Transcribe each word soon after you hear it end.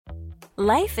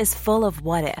Life is full of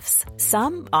what-ifs.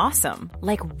 Some awesome,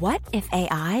 like what if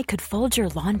AI could fold your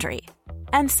laundry?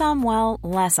 And some, well,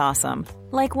 less awesome,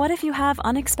 like what if you have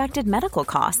unexpected medical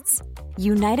costs?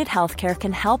 United Healthcare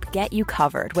can help get you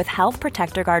covered with Health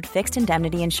Protector Guard fixed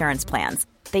indemnity insurance plans.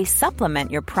 They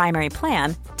supplement your primary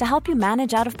plan to help you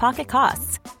manage out-of-pocket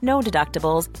costs. No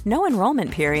deductibles, no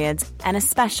enrollment periods, and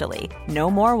especially no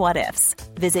more what-ifs.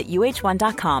 Visit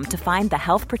uh1.com to find the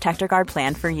Health Protector Guard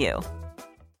plan for you.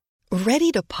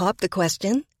 Ready to pop the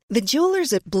question? The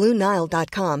jewelers at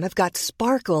BlueNile.com have got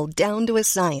sparkle down to a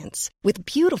science with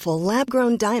beautiful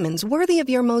lab-grown diamonds worthy of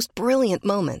your most brilliant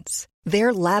moments.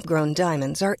 Their lab-grown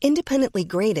diamonds are independently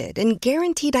graded and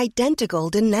guaranteed identical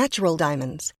to natural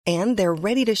diamonds, and they're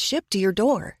ready to ship to your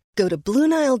door. Go to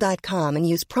BlueNile.com and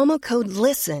use promo code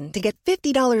LISTEN to get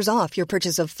 $50 off your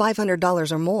purchase of $500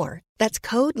 or more. That's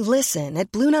code LISTEN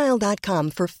at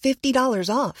BlueNile.com for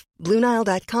 $50 off.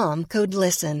 BlueNile.com, code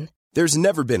LISTEN. There's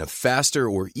never been a faster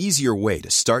or easier way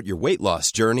to start your weight loss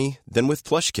journey than with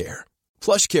PlushCare.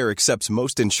 PlushCare accepts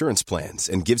most insurance plans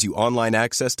and gives you online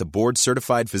access to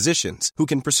board-certified physicians who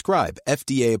can prescribe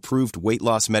FDA-approved weight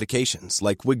loss medications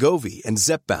like Wegovy and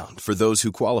Zepbound for those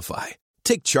who qualify.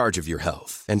 Take charge of your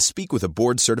health and speak with a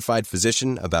board-certified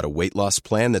physician about a weight loss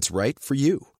plan that's right for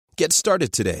you. Get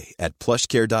started today at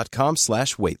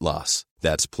plushcare.com/weight loss.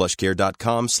 That's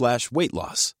plushcare.com/weight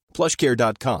loss.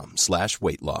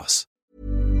 plushcare.com/weight loss.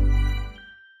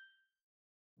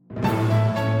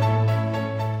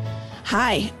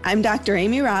 Hi, I'm Dr.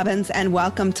 Amy Robbins, and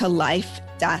welcome to Life,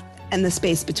 Death, and the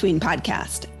Space Between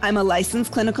podcast. I'm a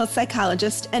licensed clinical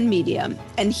psychologist and medium,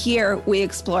 and here we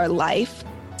explore life,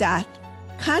 death,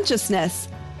 consciousness,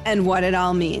 and what it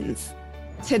all means.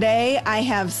 Today, I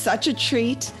have such a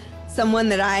treat, someone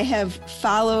that I have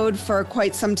followed for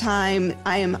quite some time.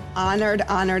 I am honored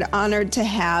to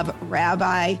have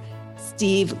Rabbi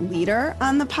Steve Leder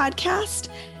on the podcast.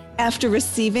 After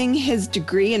receiving his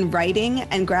degree in writing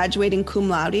and graduating cum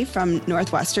laude from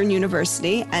Northwestern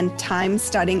University and time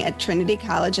studying at Trinity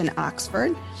College in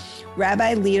Oxford,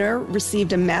 Rabbi Leder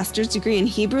received a master's degree in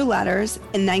Hebrew letters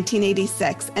in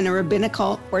 1986 and a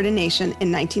rabbinical ordination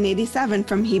in 1987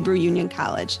 from Hebrew Union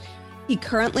College. He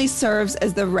currently serves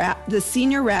as the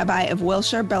senior rabbi of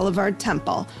Wilshire Boulevard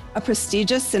Temple, a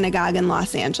prestigious synagogue in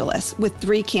Los Angeles with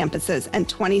 3 campuses and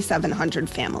 2,700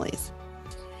 families.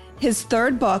 His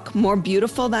third book, More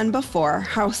Beautiful Than Before,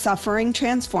 How Suffering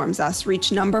Transforms Us,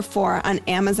 reached number 4 on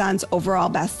Amazon's overall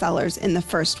bestsellers in the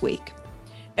first week.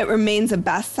 It remains a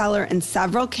bestseller in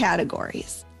several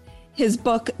categories. His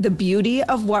book, The Beauty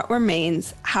of What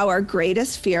Remains, How Our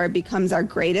Greatest Fear Becomes Our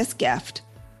Greatest Gift,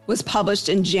 was published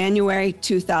in January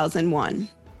 2001.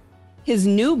 His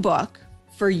new book,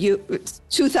 for you,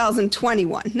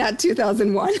 2021, not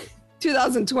 2001,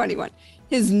 2021.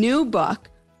 His new book,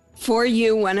 For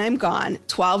You When I'm Gone,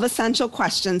 12 Essential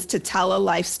Questions to Tell a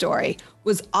Life Story,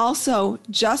 was also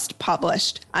just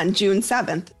published on June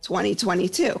 7th,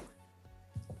 2022.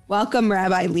 Welcome,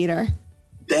 Rabbi Leder.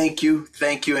 Thank you,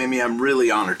 Amy. I'm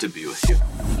really honored to be with you.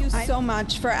 Thank you so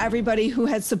much for everybody who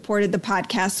has supported the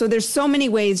podcast. So there's so many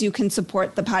ways you can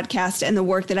support the podcast and the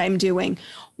work that I'm doing.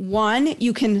 One,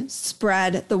 you can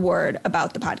spread the word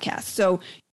about the podcast. So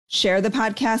share the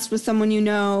podcast with someone you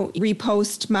know,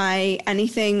 repost my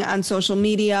anything on social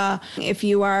media. If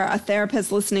you are a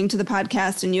therapist listening to the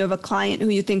podcast and you have a client who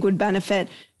you think would benefit,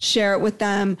 share it with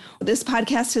them. This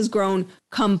podcast has grown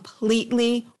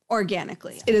completely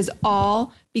organically. It is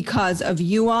all because of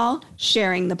you all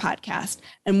sharing the podcast.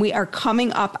 And we are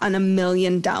coming up on 1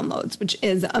 million downloads, which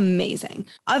is amazing.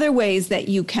 Other ways that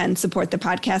you can support the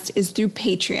podcast is through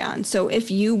Patreon. So if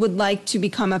you would like to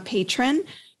become a patron,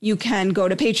 you can go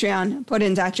to Patreon, put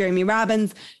in Dr. Amy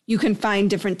Robbins. You can find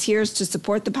different tiers to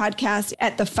support the podcast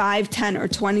at the $5, $10, or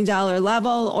 $20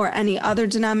 level or any other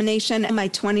denomination. And my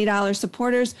 $20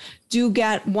 supporters do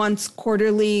get once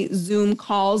quarterly Zoom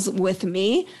calls with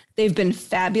me. They've been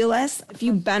fabulous. If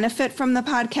you benefit from the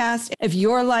podcast, if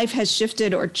your life has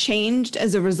shifted or changed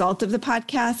as a result of the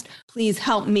podcast, please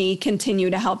help me continue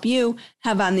to help you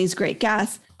have on these great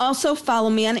guests. Also,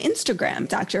 follow me on Instagram,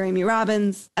 Dr. Amy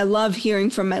Robbins. I love hearing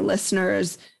from my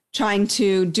listeners, trying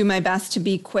to do my best to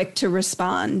be quick to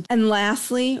respond. And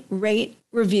lastly, rate,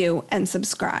 review, and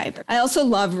subscribe. I also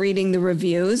love reading the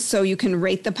reviews, so you can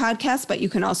rate the podcast, but you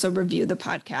can also review the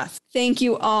podcast. Thank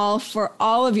you all for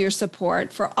all of your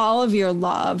support, for all of your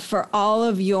love, for all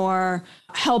of your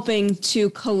helping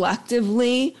to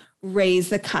collectively raise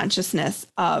the consciousness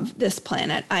of this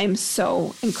planet. I am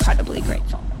so incredibly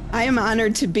grateful. I am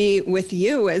honored to be with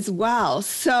you as well.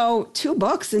 So 2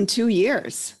 books in 2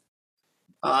 years.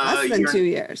 Less than 2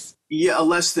 years. Yeah,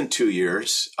 less than 2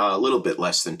 years, a little bit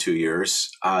less than 2 years.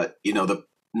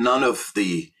 None of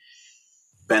the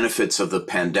benefits of the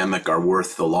pandemic are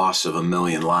worth the loss of 1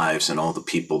 million lives and all the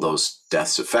people those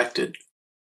deaths affected.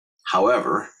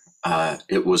 However,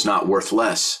 it was not worth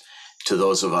less to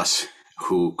those of us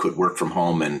who could work from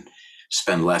home and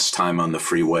spend less time on the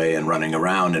freeway and running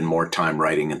around and more time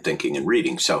writing and thinking and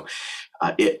reading. So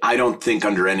I don't think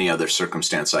under any other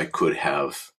circumstance I could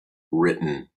have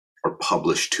written or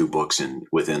published 2 books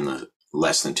within the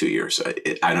less than 2 years.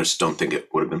 I just don't think it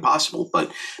would have been possible,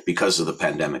 but because of the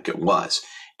pandemic, it was.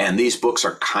 And these books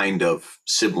are kind of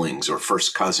siblings or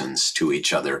first cousins to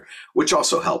each other, which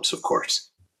also helps, of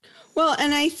course. Well,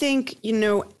 and I think,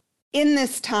 in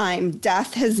this time,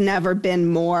 death has never been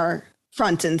more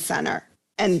front and center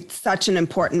and such an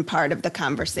important part of the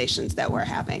conversations that we're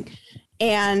having.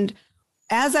 And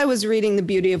as I was reading The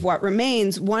Beauty of What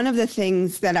Remains, one of the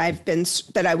things that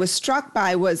I was struck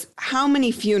by was how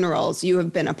many funerals you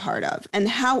have been a part of and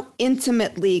how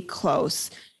intimately close.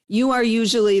 You are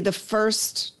usually the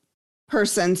first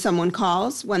person someone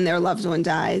calls when their loved one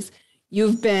dies.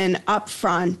 You've been up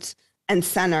front and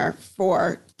center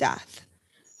for death.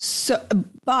 So,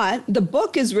 but the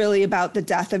book is really about the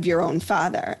death of your own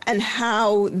father and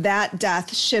how that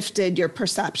death shifted your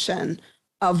perception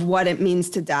of what it means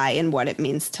to die and what it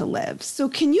means to live. So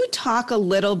can you talk a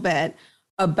little bit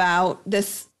about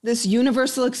this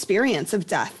universal experience of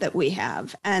death that we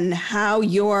have and how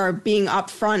your being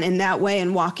upfront in that way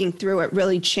and walking through it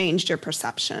really changed your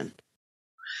perception?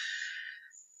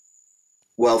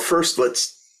 Well, first,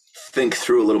 let's think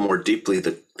through a little more deeply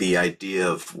the idea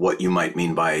of what you might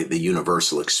mean by the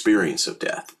universal experience of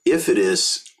death.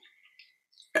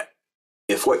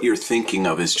 If what you're thinking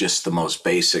of is just the most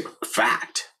basic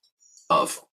fact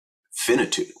of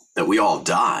finitude, that we all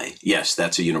die, yes,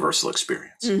 that's a universal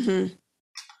experience. Mm-hmm.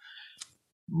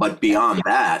 But beyond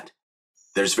that,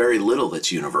 there's very little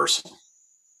that's universal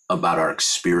about our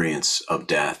experience of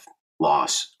death,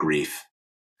 loss, grief,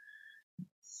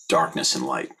 darkness, and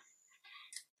light.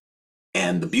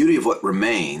 And the beauty of what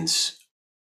remains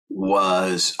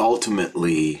was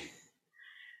ultimately,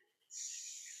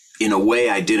 in a way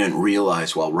I didn't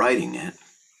realize while writing it,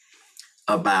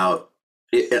 about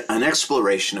an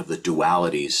exploration of the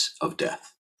dualities of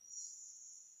death.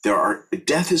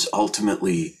 Death is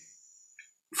ultimately,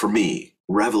 for me,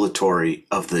 revelatory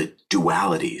of the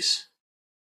dualities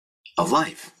of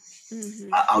life.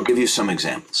 Mm-hmm. I'll give you some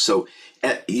examples. So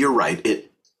you're right.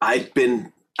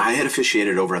 I had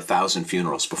officiated over 1,000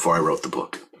 funerals before I wrote the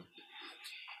book.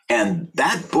 And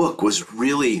that book was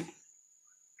really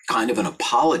kind of an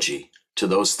apology to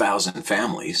those 1,000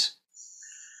 families,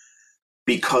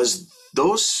 because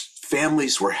those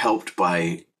families were helped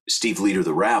by Steve Leder,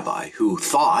 the rabbi, who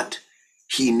thought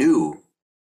he knew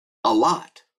a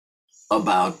lot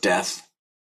about death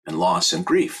and loss and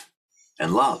grief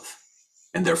and love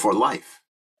and therefore life.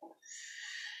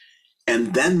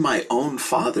 And then my own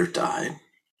father died,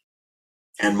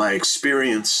 and my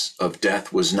experience of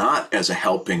death was not as a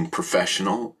helping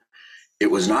professional. It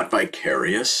was not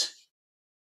vicarious.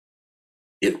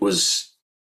 It was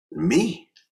me,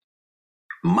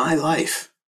 my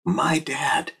life, my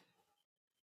dad.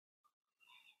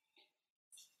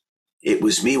 It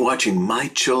was me watching my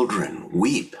children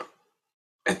weep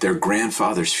at their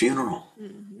grandfather's funeral.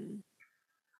 Mm-hmm.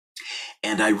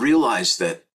 And I realized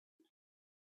that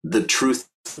the truth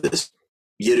of this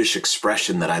Yiddish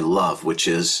expression that I love, which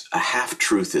is a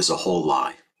half-truth is a whole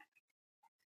lie.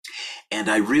 And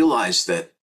I realized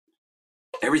that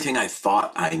everything I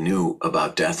thought I knew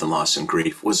about death and loss and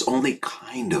grief was only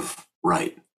kind of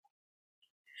right.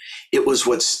 It was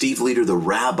what Steve Leder, the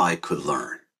rabbi, could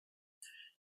learn.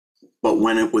 But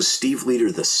when it was Steve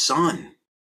Leder, the son,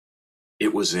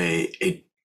 it was a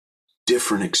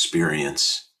different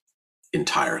experience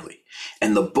entirely.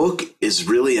 And the book is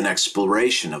really an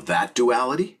exploration of that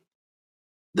duality,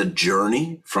 the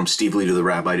journey from Steve Leder, the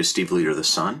rabbi, to Steve Leder, the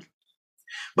son.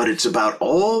 But it's about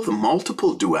all the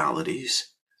multiple dualities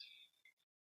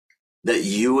that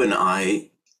you and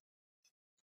I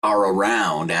are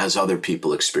around as other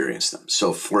people experience them.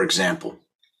 So, for example,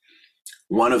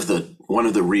 one of the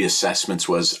reassessments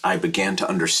was I began to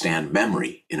understand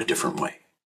memory in a different way.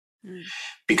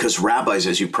 Because rabbis,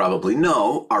 as you probably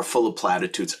know, are full of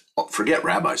platitudes. Forget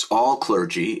rabbis, all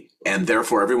clergy, and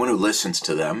therefore everyone who listens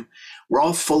to them, we're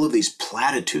all full of these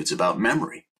platitudes about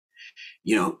memory.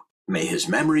 May his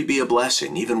memory be a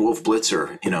blessing. Even Wolf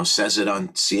Blitzer, says it on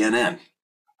CNN.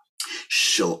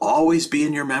 She'll always be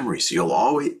in your memories. You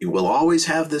will always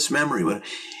have this memory.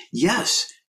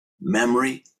 Yes,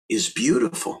 memory is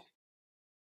beautiful.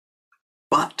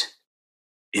 But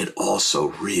it also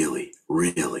really,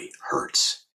 really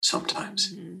hurts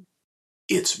sometimes.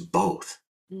 It's both.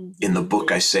 In the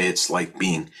book, I say it's like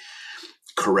being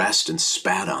caressed and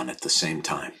spat on at the same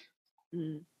time.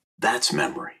 That's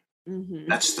memory.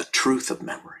 That's the truth of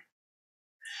memory.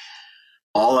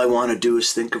 All I want to do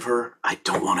is think of her. I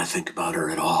don't want to think about her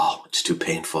at all. It's too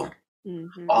painful.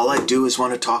 All I do is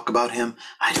want to talk about him.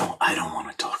 I don't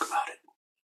want to talk about it.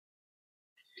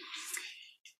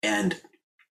 And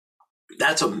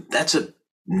that's a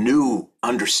new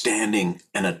understanding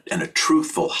and a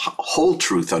truthful, whole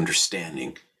truth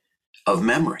understanding of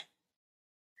memory.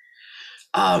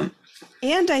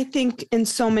 And I think in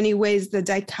so many ways, the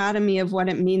dichotomy of what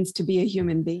it means to be a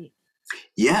human being.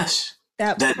 Yes.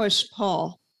 That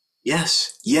push-pull.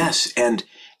 Yes. And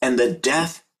the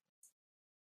death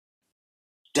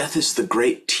is the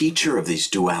great teacher of these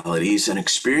dualities and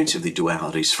experience of the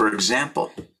dualities. For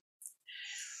example,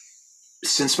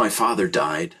 since my father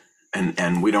died,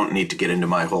 and we don't need to get into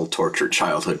my whole tortured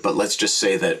childhood, but let's just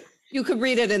say that... You could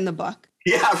read it in the book.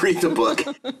 Yeah, read the book.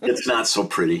 It's not so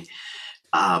pretty.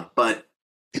 But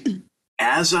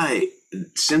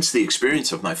since the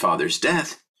experience of my father's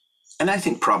death, and I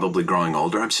think probably growing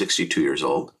older, I'm 62 years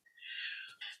old,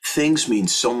 things mean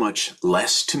so much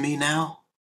less to me now,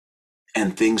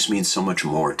 and things mean so much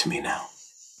more to me now.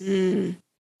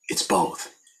 It's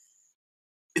both.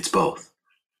 It's both.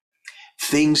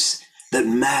 Things that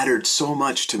mattered so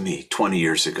much to me 20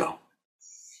 years ago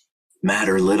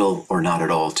matter little or not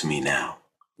at all to me now.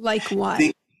 Like what?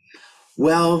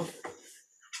 Well,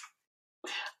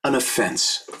 an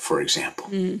offense, for example.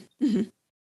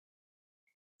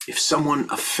 If someone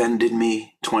offended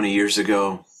me 20 years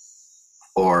ago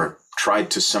or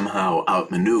tried to somehow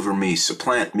outmaneuver me,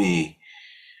 supplant me,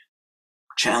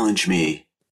 challenge me,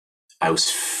 I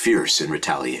was fierce in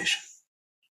retaliation.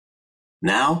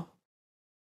 Now,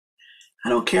 I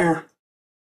don't care.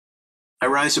 I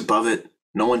rise above it.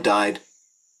 No one died.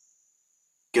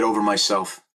 Get over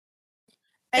myself.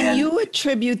 And you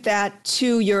attribute that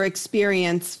to your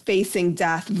experience facing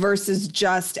death versus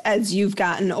just as you've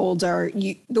gotten older,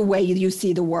 the way you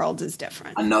see the world is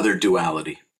different. Another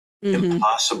duality.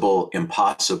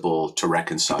 Impossible to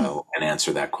reconcile and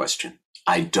answer that question.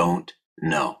 I don't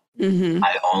know.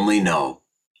 I only know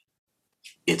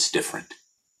it's different.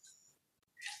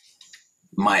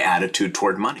 My attitude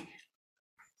toward money.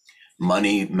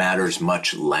 Money matters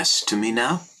much less to me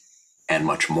now and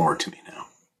much more to me now.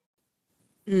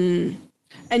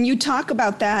 And you talk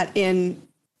about that in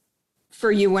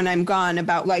For You When I'm Gone,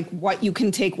 about like what you can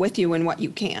take with you and what you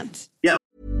can't. Yeah.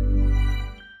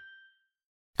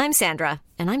 I'm Sandra,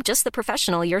 and I'm just the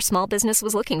professional your small business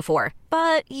was looking for.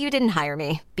 But you didn't hire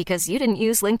me because you didn't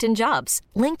use LinkedIn Jobs.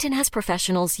 LinkedIn has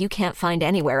professionals you can't find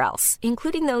anywhere else,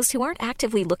 including those who aren't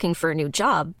actively looking for a new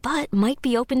job, but might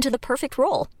be open to the perfect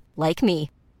role, like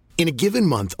me. In a given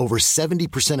month, over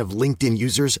 70% of LinkedIn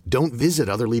users don't visit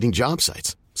other leading job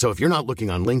sites. So if you're not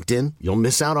looking on LinkedIn, you'll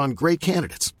miss out on great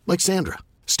candidates like Sandra.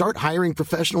 Start hiring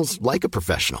professionals like a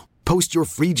professional. Post your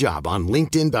free job on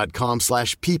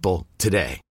linkedin.com/people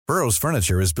today. Burrow's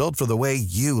furniture is built for the way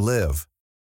you live.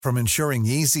 From ensuring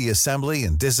easy assembly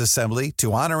and disassembly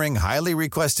to honoring highly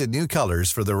requested new colors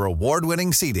for their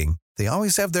award-winning seating, they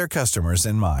always have their customers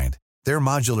in mind. Their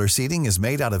modular seating is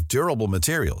made out of durable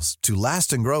materials to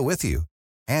last and grow with you.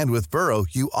 And with Burrow,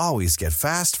 you always get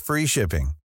fast, free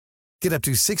shipping. Get up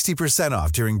to 60%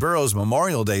 off during Burrow's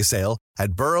Memorial Day sale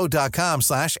at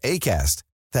burrow.com/ACAST.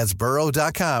 That's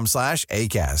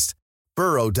burrow.com/ACAST.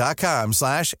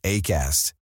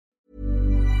 burrow.com/ACAST.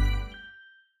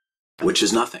 Which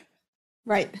is nothing.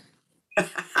 Right.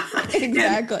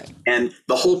 Exactly. And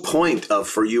the whole point of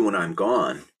For You When I'm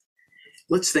Gone,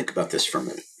 let's think about this for a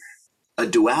minute. A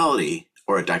duality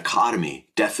or a dichotomy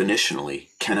definitionally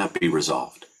cannot be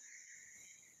resolved.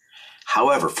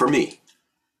 However, for me,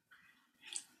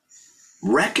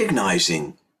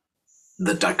 recognizing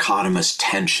the dichotomous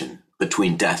tension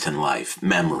between death and life,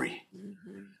 memory,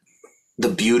 the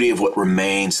beauty of what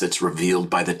remains that's revealed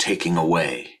by the taking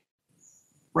away,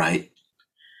 right?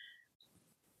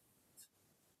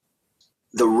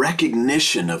 The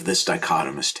recognition of this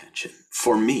dichotomous tension,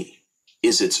 for me,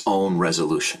 is its own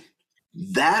resolution.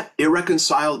 That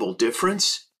irreconcilable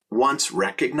difference, once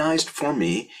recognized for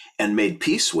me and made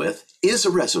peace with, is a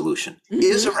resolution,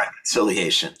 is a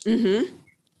reconciliation.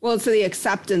 Well, it's the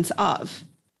acceptance of.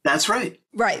 That's right.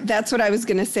 Right. That's what I was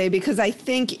going to say, because I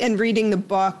think in reading the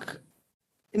book,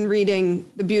 in reading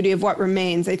The Beauty of What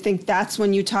Remains, I think that's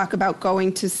when you talk about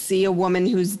going to see a woman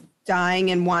who's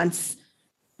dying and wants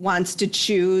to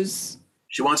choose.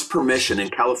 She wants permission in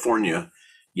California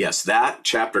Yes, that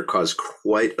chapter caused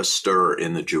quite a stir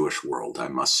in the Jewish world, I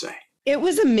must say. It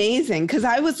was amazing because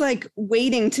I was like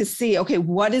waiting to see, okay,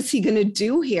 what is he going to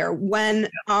do here when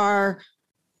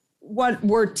what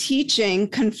we're teaching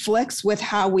conflicts with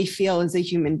how we feel as a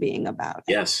human being about it.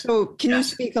 Yes. So can you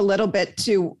speak a little bit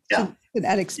to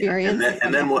that experience? Yeah.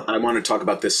 And then I want to talk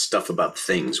about this stuff about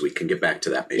things. We can get back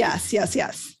to that maybe.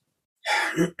 Yes.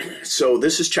 So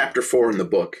this is chapter 4 in the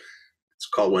book. It's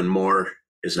called When More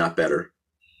Is Not Better.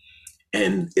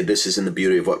 And this is in the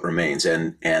beauty of what remains.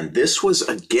 And this was,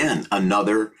 again,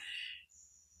 another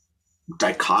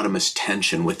dichotomous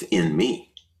tension within me.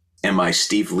 Am I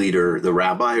Steve Leder, the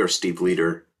rabbi, or Steve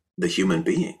Leder, the human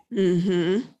being?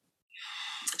 Mm-hmm.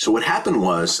 So what happened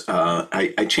was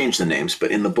I changed the names,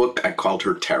 but in the book, I called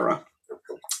her Tara.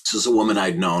 This is a woman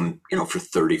I'd known, for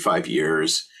 35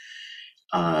 years,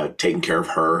 taking care of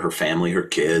her family, her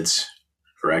kids,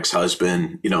 her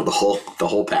ex-husband, the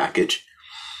whole package.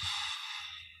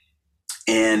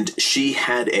 And she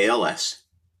had ALS,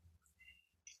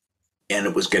 and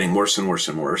it was getting worse and worse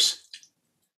and worse.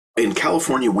 In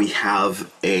California, we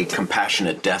have a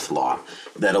compassionate death law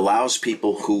that allows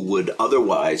people who would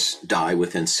otherwise die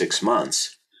within 6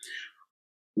 months,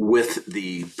 with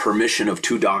the permission of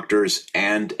 2 doctors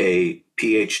and a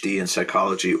PhD in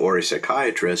psychology or a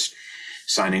psychiatrist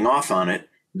signing off on it,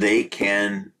 they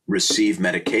can receive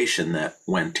medication that,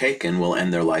 when taken, will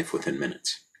end their life within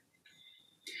minutes.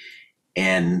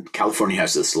 And California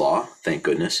has this law, thank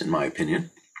goodness, in my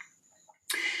opinion.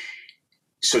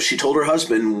 So she told her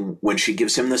husband, when she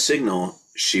gives him the signal,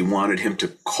 she wanted him to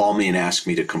call me and ask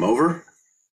me to come over.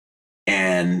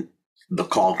 And the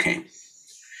call came.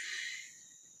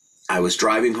 I was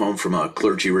driving home from a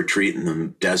clergy retreat in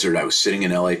the desert. I was sitting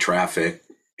in LA traffic,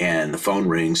 and the phone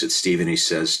rings. It's Steve, and he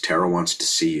says, Tara wants to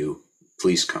see you.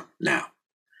 Please come now.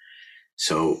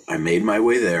 So I made my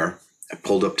way there. I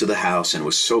pulled up to the house, and it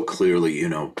was so clearly,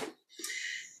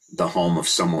 the home of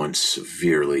someone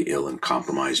severely ill and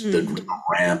compromised. Mm-hmm. The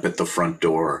ramp at the front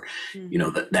door,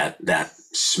 that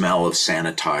smell of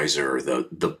sanitizer,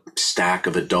 the stack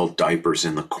of adult diapers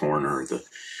in the corner, the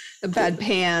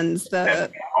bedpans,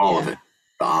 all of it,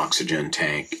 the oxygen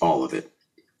tank, all of it.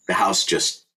 The house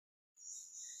just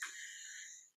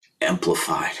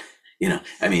amplified.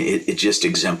 It just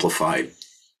exemplified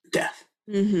death.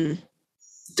 Mm-hmm.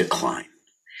 Decline.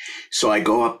 So I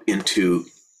go up into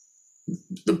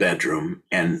the bedroom,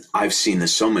 and I've seen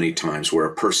this so many times where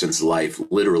a person's life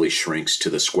literally shrinks to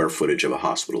the square footage of a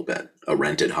hospital bed, a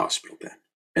rented hospital bed.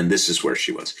 And this is where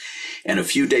she was. And a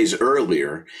few days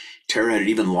earlier, Tara had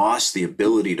even lost the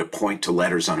ability to point to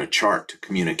letters on a chart to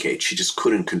communicate. She just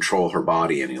couldn't control her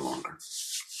body any longer.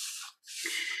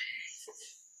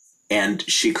 And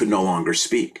she could no longer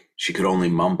speak. She could only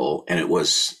mumble, and it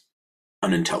was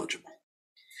unintelligible.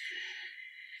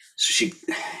 So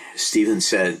Stephen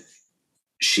said,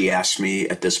 she asked me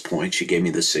at this point, she gave me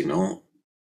the signal.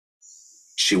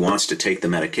 She wants to take the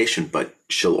medication, but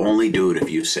she'll only do it if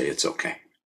you say it's okay.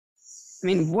 I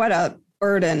mean, what a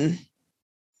burden.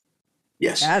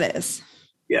 Yes. That is.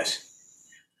 Yes.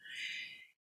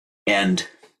 And,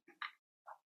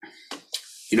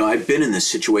 I've been in this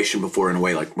situation before in a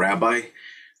way, like, Rabbi,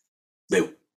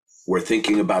 that we're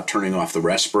thinking about turning off the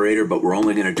respirator, but we're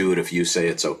only going to do it if you say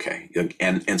it's okay.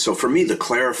 And so for me, the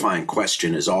clarifying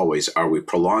question is always, are we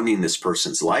prolonging this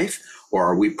person's life, or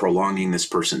are we prolonging this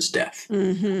person's death?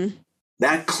 Mm-hmm.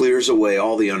 That clears away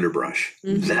all the underbrush.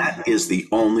 Mm-hmm. That is the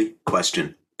only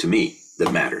question to me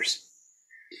that matters.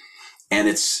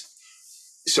 And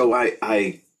so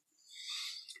I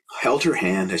held her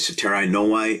hand. I said, Tara, I know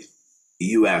why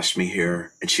you asked me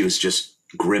here. And she was just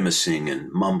grimacing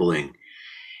and mumbling.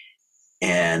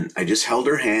 And I just held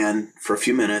her hand for a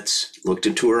few minutes, looked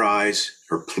into her eyes,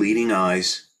 her pleading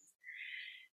eyes.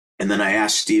 And then I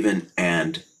asked Stephen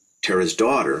and Tara's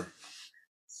daughter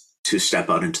to step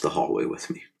out into the hallway with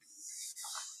me.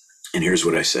 And here's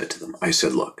what I said to them. I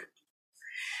said, look,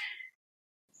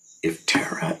 if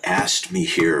Tara asked me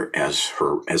here as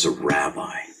a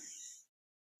rabbi,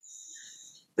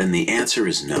 then the answer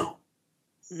is no.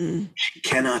 She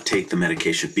cannot take the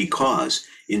medication because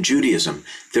in Judaism,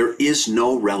 there is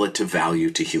no relative value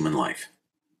to human life.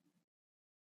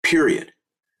 Period.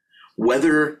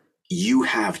 Whether you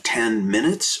have 10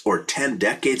 minutes or 10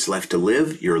 decades left to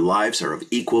live, your lives are of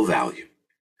equal value.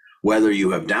 Whether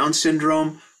you have Down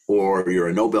syndrome or you're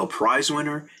a Nobel Prize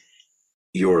winner,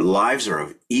 your lives are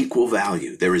of equal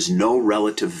value. There is no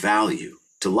relative value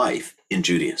to life in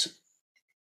Judaism.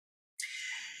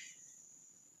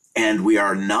 And we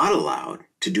are not allowed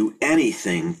to do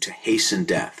anything to hasten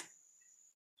death.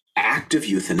 Active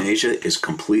euthanasia is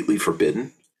completely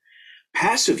forbidden.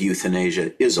 Passive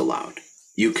euthanasia is allowed.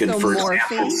 You can, for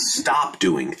example, stop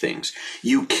doing things.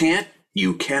 You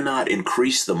cannot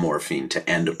increase the morphine to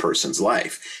end a person's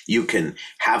life. You can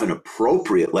have an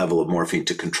appropriate level of morphine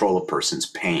to control a person's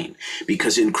pain,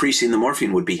 because increasing the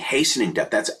morphine would be hastening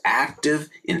death. That's active,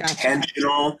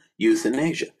 intentional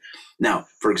euthanasia. Now,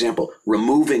 for example,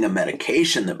 removing a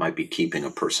medication that might be keeping a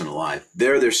person alive,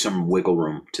 there's some wiggle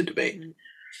room to debate.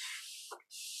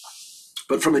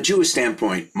 But from a Jewish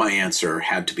standpoint, my answer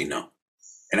had to be no.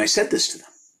 And I said this to them.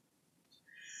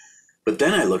 But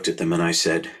then I looked at them and I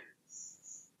said,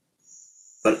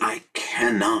 but I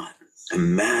cannot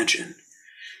imagine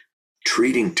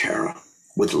treating Tara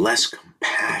with less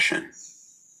compassion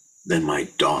than my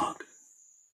dog.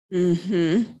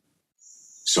 Mm-hmm.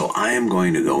 So I am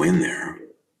going to go in there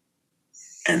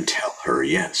and tell her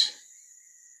yes.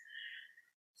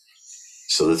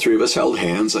 So the three of us held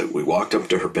hands. We walked up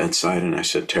to her bedside and I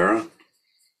said, Tara,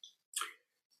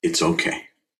 it's okay.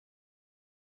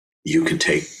 You can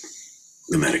take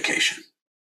the medication.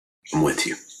 I'm with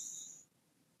you.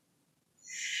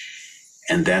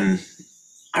 And then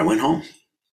I went home.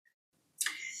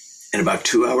 And about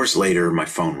 2 hours later, my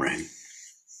phone rang.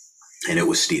 And it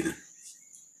was Stephen.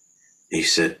 He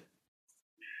said,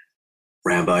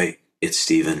 Rabbi, it's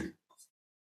Stephen.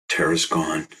 Tara's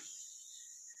gone.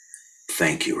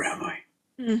 Thank you, Rabbi.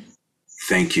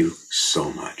 Thank you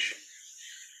so much.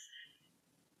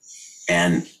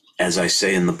 And as I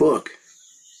say in the book,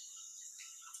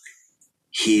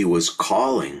 he was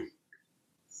calling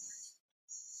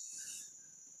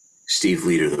Steve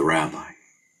Leder the rabbi,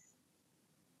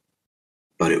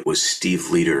 but it was Steve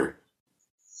Leder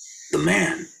the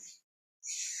man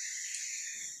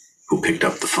who picked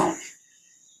up the phone.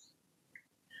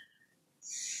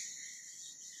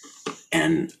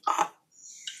 And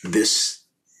this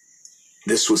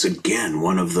was again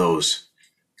one of those,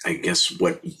 I guess,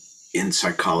 what in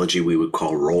psychology we would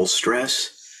call role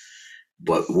stress,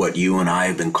 but what you and I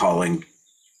have been calling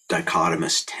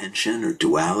dichotomous tension or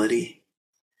duality.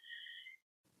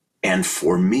 And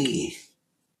for me,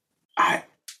 I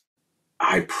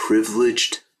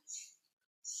privileged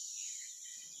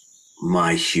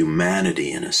my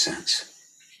humanity in a sense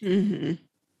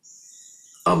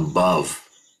above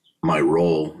my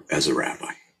role as a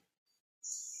rabbi.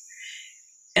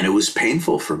 And it was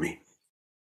painful for me.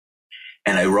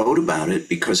 And I wrote about it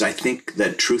because I think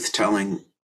that truth-telling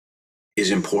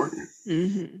is important.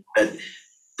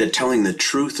 That telling the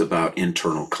truth about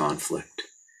internal conflict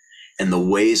and the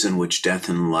ways in which death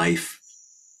and life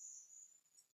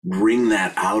bring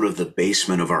that out of the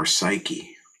basement of our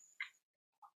psyche.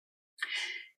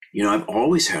 You know, I've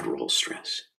always had role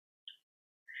stress.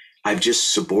 I've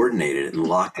just subordinated it and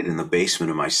locked it in the basement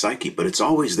of my psyche, but it's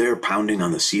always there pounding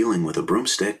on the ceiling with a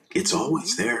broomstick. It's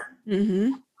always there.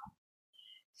 And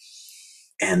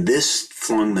this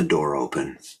flung the door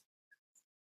open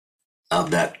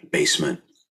of that basement,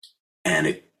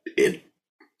 and it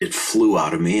flew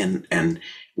out of me and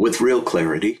with real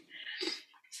clarity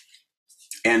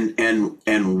and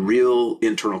real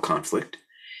internal conflict.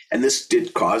 And this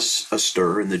did cause a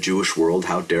stir in the Jewish world.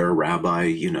 How dare a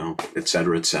rabbi, et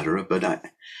cetera, et cetera. But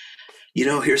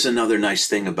here's another nice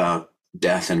thing about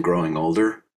death and growing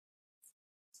older.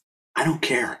 I don't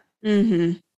care.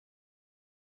 I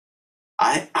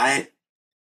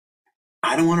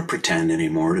don't want to pretend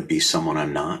anymore to be someone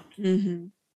I'm not.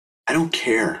 I don't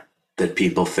care that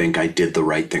people think I did the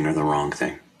right thing or the wrong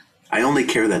thing. I only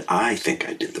care that I think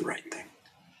I did the right thing.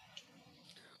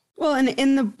 Well, and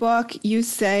in the book, you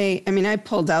say, I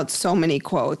pulled out so many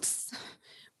quotes,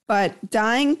 but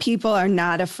dying people are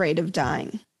not afraid of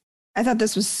dying. I thought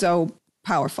this was so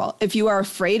powerful. If you are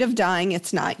afraid of dying,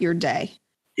 it's not your day.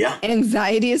 Yeah.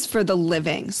 Anxiety is for the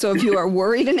living. So if you are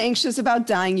worried and anxious about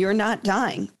dying, you're not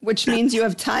dying, which means you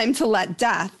have time to let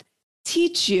death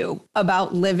teach you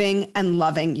about living and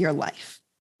loving your life.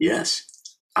 Yes.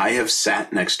 I have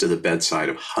sat next to the bedside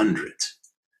of hundreds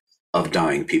of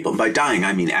dying people. By dying,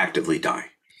 I mean actively dying.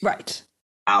 Right.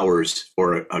 Hours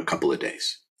or a couple of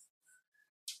days.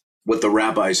 What the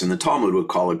rabbis in the Talmud would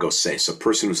call a goses, a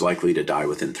person who's likely to die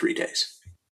within 3 days.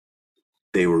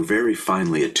 They were very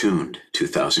finely attuned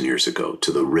 2,000 years ago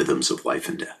to the rhythms of life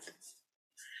and death.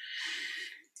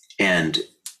 And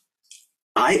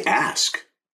I ask,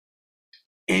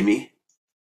 Amy,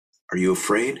 are you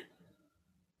afraid?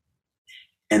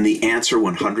 And the answer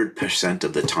 100%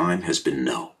 of the time has been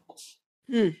no.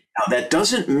 Now, that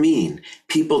doesn't mean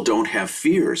people don't have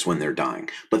fears when they're dying,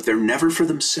 but they're never for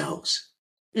themselves.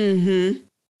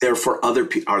 They're for other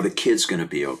people. Are the kids going to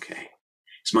be okay?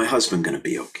 Is my husband going to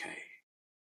be okay?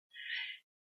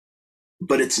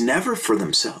 But it's never for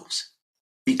themselves,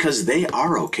 because they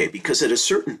are okay. Because at a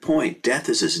certain point, death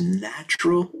is as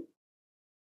natural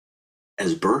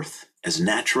as birth, as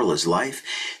natural as life.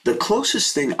 The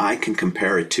closest thing I can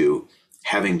compare it to,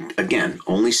 having, again,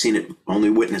 only seen it, only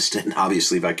witnessed it, and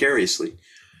obviously vicariously,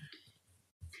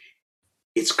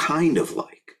 it's kind of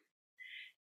like,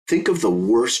 think of the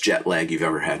worst jet lag you've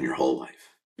ever had in your whole life.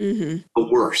 Mm-hmm.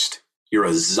 The worst. You're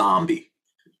a zombie.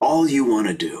 All you want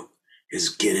to do is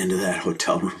get into that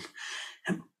hotel room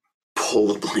and pull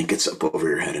the blankets up over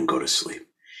your head and go to sleep.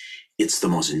 It's the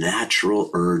most natural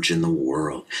urge in the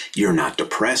world. You're not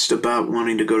depressed about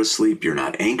wanting to go to sleep. You're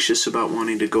not anxious about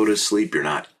wanting to go to sleep. You're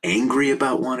not angry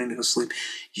about wanting to go to sleep.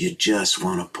 You just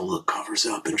want to pull the covers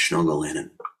up and snuggle in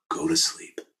and go to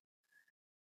sleep.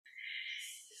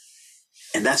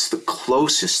 And that's the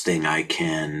closest thing I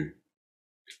can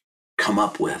come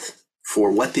up with for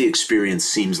what the experience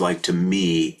seems like to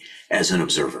me as an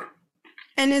observer.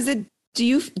 And is it,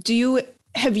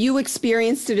 have you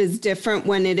experienced it as different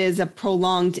when it is a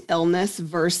prolonged illness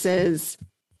versus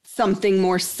something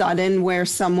more sudden where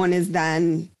someone is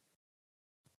then,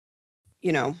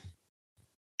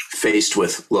 faced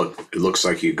with, look, it looks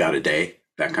like you got a day,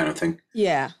 that kind of thing?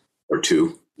 Yeah. Or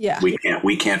two? Yeah.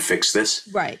 We can't fix this?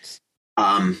 Right.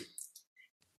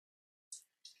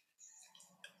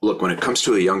 Look, when it comes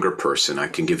to a younger person, I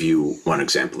can give you one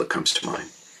example that comes to mind.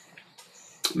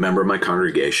 Member of my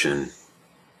congregation,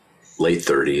 late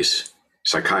 30s,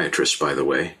 psychiatrist, by the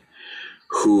way,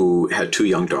 who had 2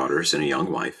 young daughters and a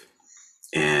young wife.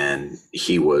 And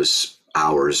he was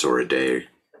hours or a day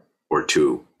or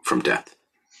 2 from death.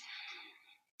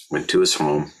 Went to his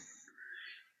home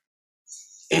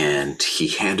and he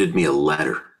handed me a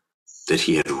letter that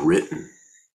he had written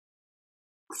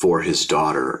for his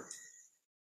daughter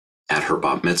at her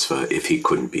bat mitzvah if he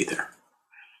couldn't be there.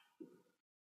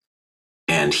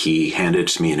 And he handed it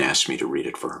to me and asked me to read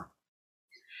it for her.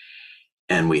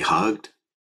 And we hugged,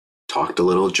 talked a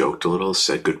little, joked a little,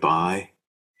 said goodbye.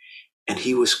 And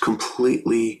he was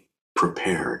completely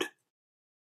prepared.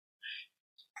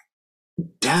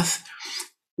 Death,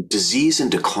 disease,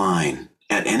 and decline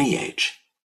at any age,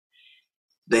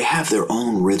 they have their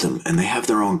own rhythm and they have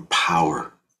their own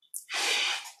power.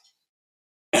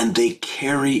 And they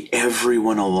carry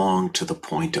everyone along to the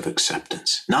point of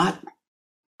acceptance. Not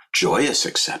joyous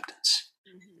acceptance,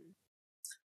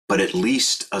 but at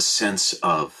least a sense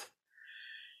of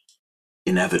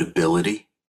inevitability,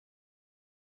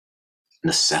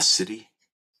 necessity.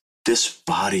 This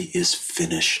body is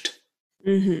finished.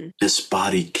 Mm-hmm. This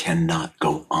body cannot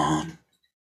go on.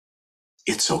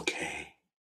 It's okay.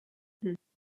 Mm-hmm.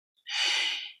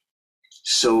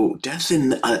 So death,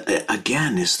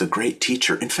 again, is the great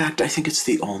teacher. In fact, I think it's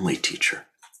the only teacher.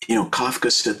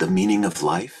 Kafka said the meaning of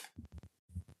life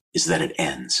is that it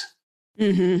ends.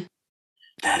 Mm-hmm.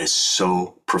 That is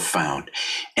so profound.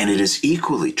 And it is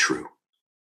equally true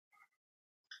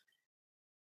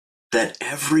that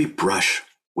every brush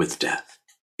with death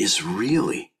is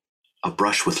really a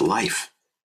brush with life,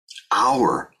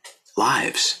 our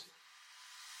lives.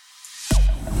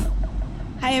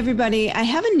 Hi, everybody. I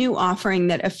have a new offering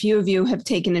that a few of you have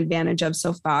taken advantage of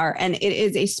so far, and it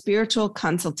is a spiritual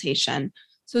consultation.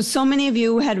 So many of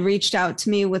you had reached out to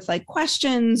me with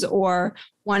questions or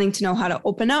wanting to know how to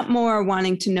open up more,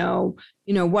 wanting to know,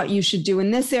 what you should do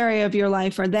in this area of your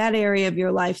life or that area of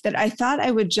your life, that I thought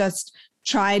I would just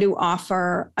try to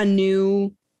offer a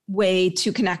new way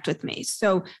to connect with me.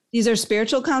 So these are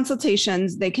spiritual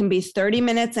consultations. They can be 30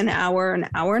 minutes, an hour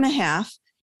and a half.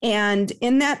 And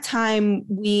in that time,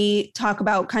 we talk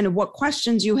about kind of what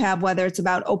questions you have, whether it's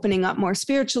about opening up more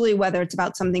spiritually, whether it's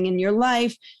about something in your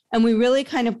life. And we really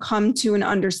kind of come to an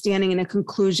understanding and a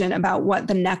conclusion about what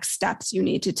the next steps you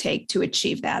need to take to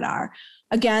achieve that are.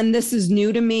 Again, this is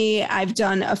new to me. I've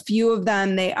done a few of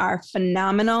them. They are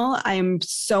phenomenal. I am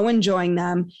so enjoying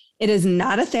them. It is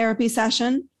not a therapy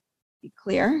session. Be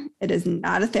clear, it is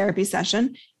not a therapy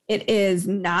session. It is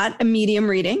not a medium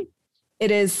reading. It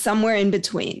is somewhere in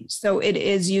between. So it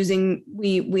is using,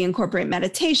 we incorporate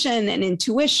meditation and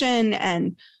intuition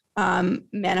and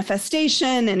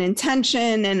manifestation and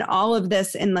intention and all of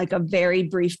this in a very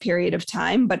brief period of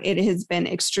time, but it has been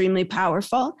extremely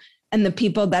powerful. And the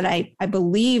people that I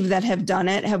believe that have done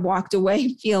it have walked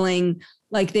away feeling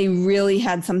like they really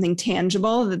had something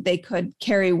tangible that they could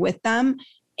carry with them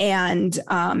and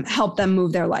help them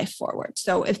move their life forward.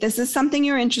 So if this is something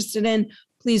you're interested in,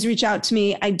 please reach out to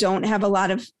me. I don't have a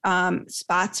lot of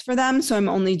spots for them, so I'm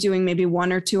only doing maybe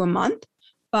 1 or 2 a month,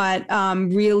 but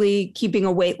really keeping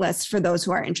a wait list for those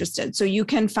who are interested. So you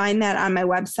can find that on my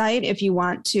website if you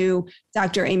want to,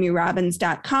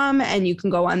 dramyrobbins.com, and you can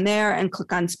go on there and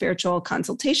click on spiritual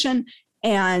consultation,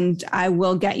 and I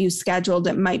will get you scheduled.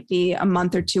 It might be a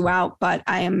month or two out, but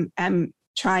I'm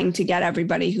trying to get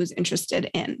everybody who's interested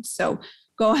in. So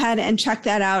go ahead and check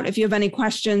that out. If you have any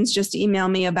questions, just email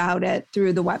me about it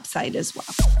through the website as well.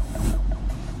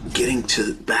 Getting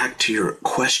back to your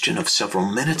question of several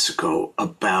minutes ago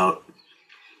about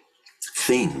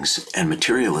things and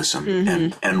materialism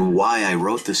and why I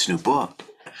wrote this new book,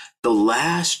 the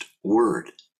last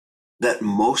word that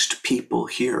most people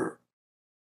hear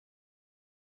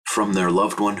from their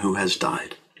loved one who has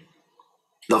died,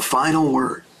 the final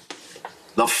word,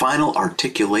 the final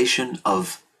articulation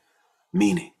of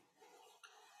meaning,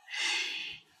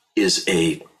 is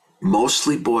a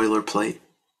mostly boilerplate,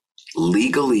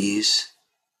 legalese,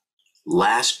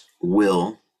 last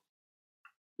will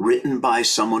written by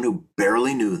someone who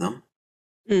barely knew them,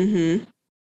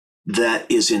 that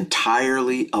is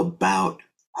entirely about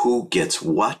who gets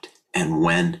what and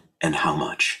when and how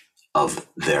much of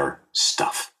their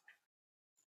stuff.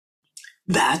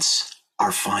 That's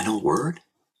our final word.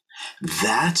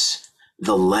 That's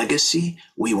the legacy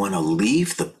we want to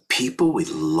leave the people we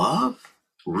love?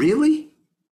 Really?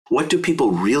 What do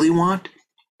people really want?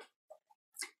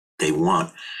 They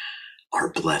want our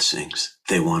blessings.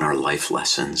 They want our life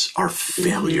lessons, our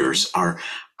failures, our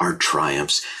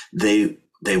triumphs. They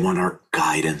want our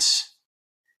guidance.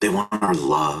 They want our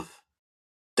love.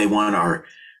 They want our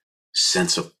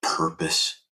sense of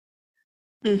purpose.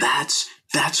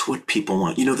 That's what people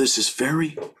want. You know, there's this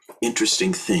very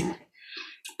interesting thing,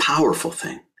 powerful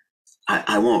thing.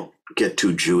 I won't get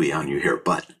too Jewy on you here,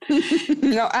 but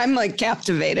no, I'm like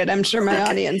captivated. I'm sure my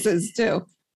audience is too.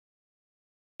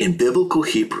 In biblical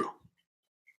Hebrew,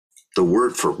 the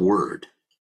word for word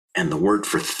and the word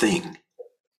for thing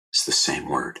is the same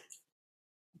word,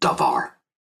 davar.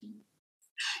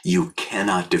 You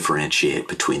cannot differentiate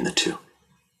between the two.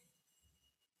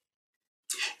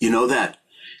 You know that,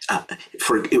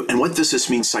 and what does this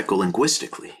mean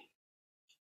psycholinguistically?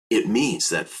 It means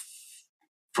that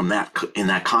in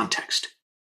that context,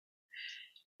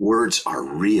 words are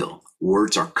real,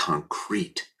 words are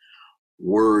concrete,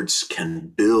 words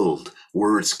can build,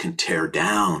 words can tear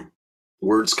down,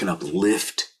 words can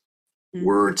uplift,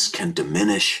 words can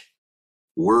diminish.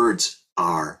 Words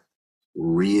are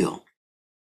real.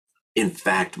 In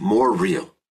fact, more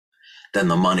real than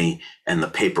the money and the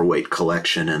paperweight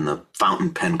collection and the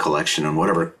fountain pen collection and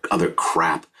whatever other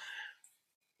crap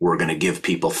we're going to give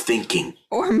people thinking.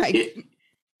 Or my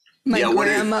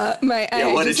grandma,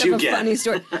 what did you get? Funny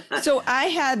story. So I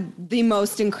had the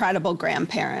most incredible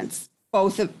grandparents.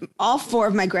 All four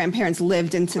of my grandparents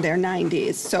lived into their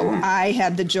 90s. So I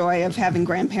had the joy of having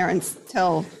grandparents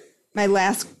till my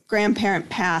last grandparent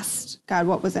passed. God,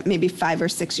 what was it? Maybe 5 or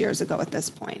 6 years ago at this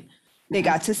point. They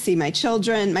got to see my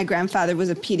children. My grandfather was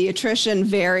a pediatrician,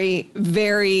 very,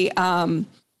 very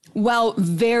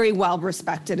well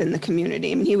respected in the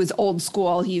community. I mean, he was old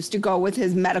school. He used to go with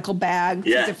his medical bag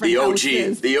to different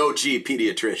houses. The OG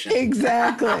pediatrician.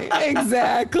 Exactly.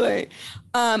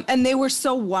 And they were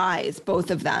so wise,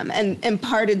 both of them, and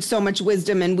imparted so much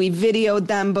wisdom. And we videoed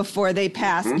them before they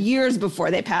passed, years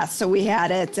before they passed. So we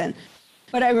had it.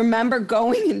 But I remember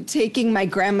going and taking my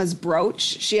grandma's brooch.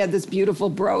 She had this beautiful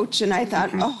brooch. And I thought,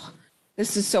 oh,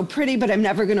 this is so pretty, but I'm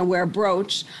never going to wear a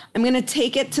brooch. I'm going to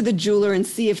take it to the jeweler and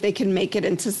see if they can make it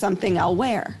into something I'll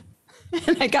wear.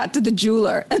 And I got to the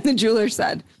jeweler, and the jeweler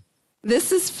said,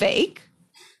 this is fake.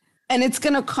 And it's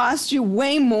going to cost you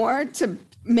way more to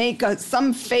make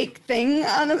some fake thing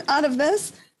out of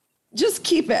this. Just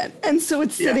keep it. And so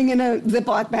it's sitting in a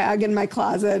Ziploc bag in my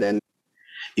closet. And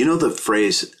you know the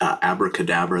phrase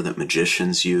abracadabra that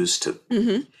magicians use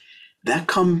to,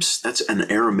 that's an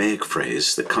Aramaic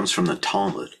phrase that comes from the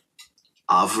Talmud,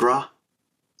 avra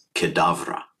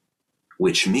kedavra,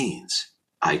 which means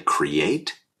I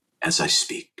create as I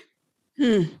speak.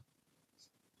 And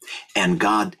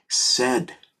God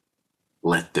said,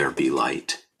 let there be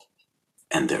light,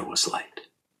 and there was light.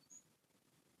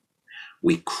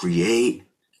 We create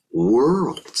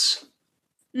worlds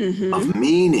of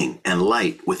meaning and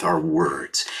light with our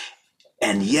words.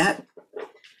 And yet,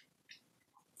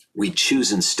 we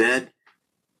choose instead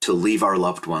to leave our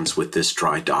loved ones with this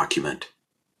dry document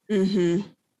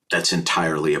that's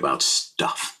entirely about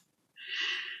stuff.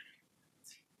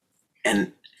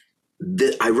 And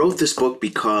I wrote this book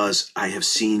because I have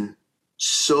seen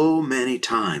so many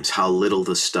times how little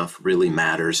this stuff really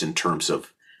matters in terms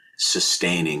of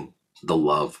sustaining the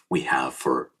love we have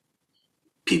for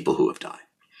people who have died.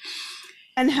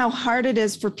 And how hard it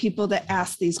is for people to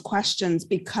ask these questions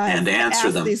because and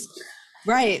answer them.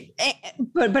 Right.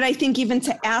 But I think even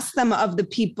to ask them of the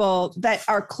people that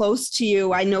are close to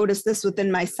you, I noticed this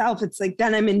within myself. It's like,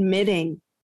 then I'm admitting,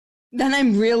 then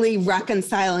I'm really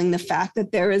reconciling the fact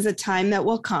that there is a time that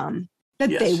will come that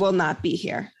they will not be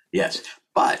here. Yes.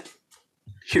 But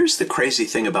here's the crazy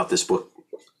thing about this book,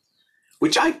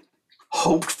 which I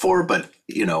hoped for, but,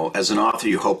 you know, as an author,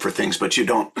 you hope for things, but you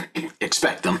don't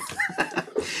expect them.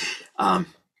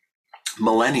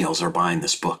 Millennials are buying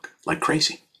this book like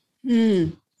crazy.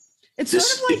 It's sort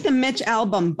of like the Mitch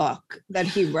Albom book that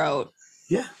he wrote.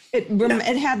 Yeah.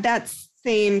 It had that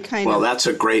same kind of... Well, that's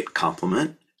a great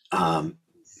compliment.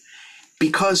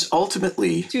 Because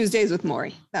ultimately... Tuesdays with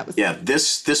Maury. That was... Yeah,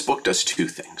 this book does two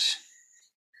things.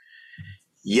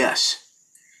 Yes,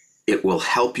 it will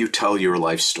help you tell your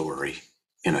life story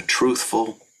in a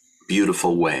truthful,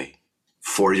 beautiful way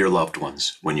for your loved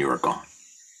ones when you are gone.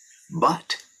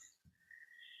 But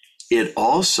it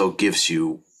also gives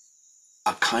you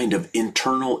a kind of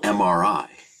internal MRI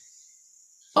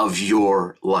of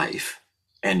your life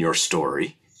and your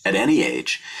story at any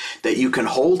age that you can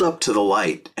hold up to the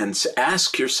light and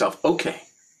ask yourself, okay,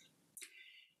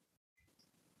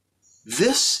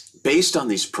 this, based on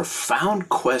these profound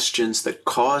questions that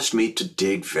caused me to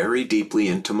dig very deeply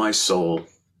into my soul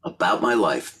about my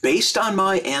life, based on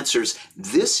my answers,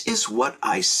 this is what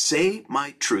I say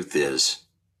my truth is.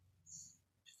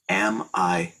 Am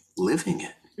I living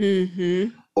it?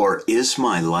 Mm-hmm. Or is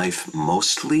my life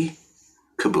mostly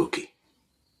kabuki?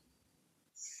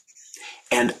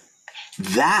 And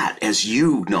that, as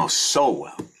you know so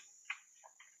well,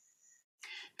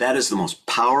 that is the most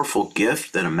powerful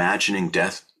gift that imagining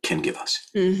death can give us.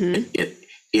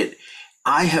 Mm-hmm.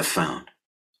 I have found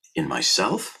in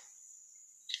myself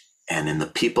and in the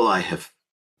people I have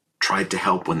tried to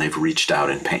help when they've reached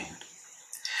out in pain,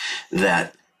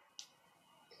 that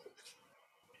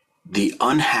the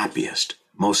unhappiest,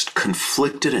 most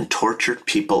conflicted and tortured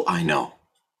people I know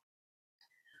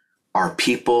are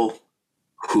people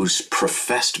whose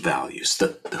professed values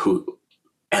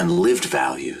and lived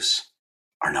values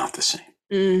are not the same.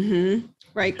 Mm-hmm.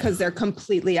 Right, because they're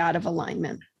completely out of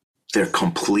alignment. They're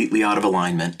completely out of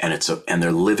alignment, and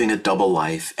they're living a double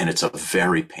life, and it's a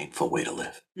very painful way to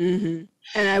live. Mm-hmm.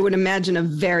 And I would imagine a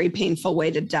very painful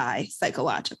way to die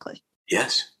psychologically.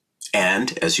 Yes.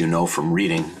 And as you know from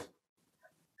reading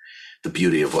The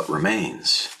Beauty of What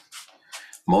Remains,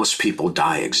 most people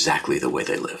die exactly the way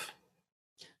they live.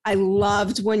 I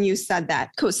loved when you said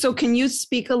that. So can you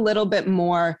speak a little bit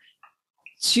more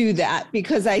to that?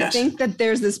 Because I think that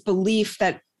there's this belief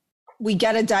that we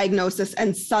get a diagnosis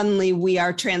and suddenly we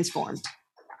are transformed.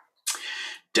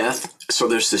 Death. So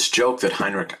there's this joke that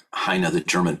Heinrich Heine, the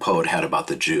German poet, had about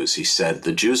the Jews. He said,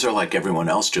 the Jews are like everyone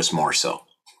else, just more so.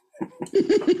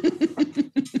 Isn't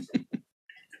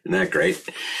that great?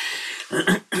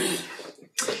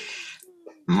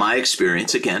 My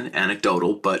experience, again,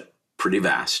 anecdotal, but pretty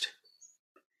vast,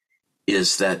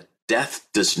 is that death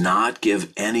does not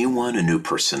give anyone a new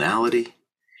personality.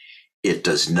 It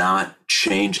does not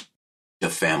change the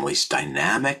family's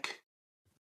dynamic.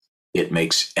 It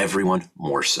makes everyone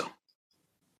more so.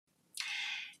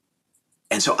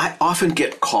 And so I often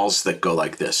get calls that go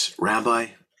like this: Rabbi,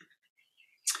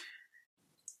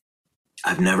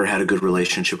 I've never had a good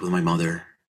relationship with my mother.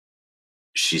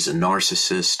 She's a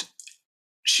narcissist.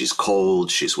 She's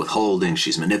cold. She's withholding.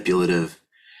 She's manipulative.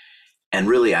 And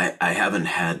really, I haven't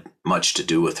had much to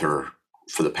do with her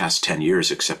for the past 10 years,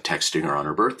 except texting her on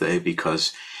her birthday,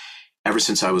 because ever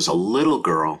since I was a little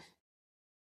girl,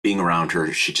 being around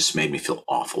her, she just made me feel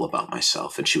awful about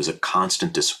myself. And she was a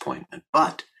constant disappointment.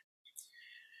 But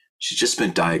she's just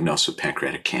been diagnosed with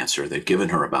pancreatic cancer. They've given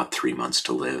her about 3 months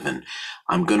to live. And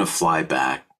I'm going to fly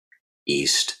back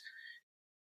east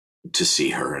to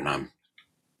see her. And I'm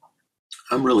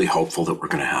really hopeful that we're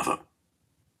going to have a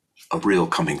real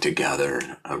coming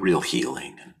together, a real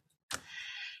healing.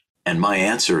 And my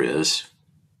answer is,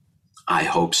 I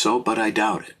hope so, but I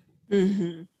doubt it.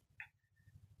 Mm-hmm.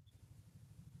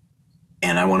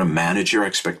 And I want to manage your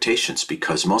expectations,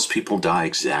 because most people die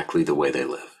exactly the way they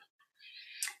live.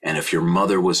 And if your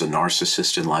mother was a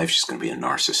narcissist in life, she's going to be a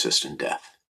narcissist in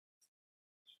death.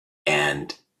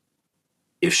 And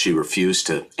if she refused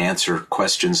to answer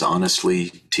questions honestly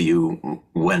to you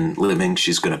when living,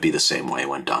 she's going to be the same way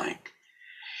when dying.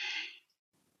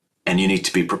 And you need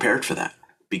to be prepared for that,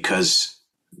 because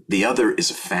the other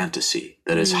is a fantasy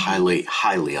that is highly,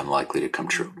 highly unlikely to come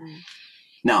true.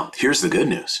 Now, here's the good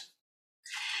news.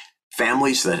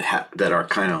 Families that are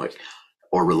kind of like,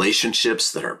 or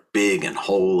relationships that are big and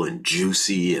whole and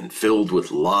juicy and filled with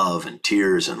love and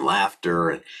tears and laughter,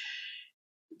 and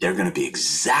they're going to be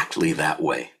exactly that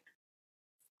way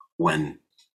when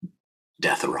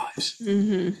death arrives.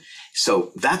 Mm-hmm.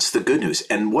 So that's the good news.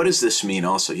 And what does this mean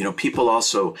also? People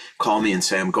also call me and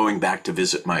say, I'm going back to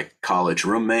visit my college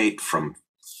roommate from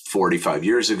 45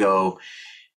 years ago.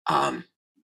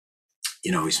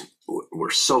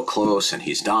 We're so close and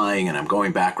he's dying and I'm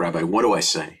going back, Rabbi. What do I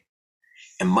say?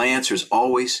 And my answer is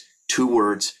always 2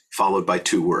 words followed by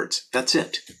 2 words. That's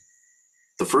it.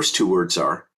 The first 2 words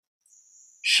are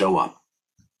show up.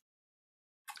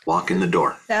 Walk in the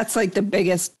door. That's like the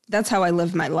biggest, that's how I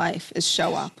live my life, is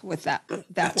show up with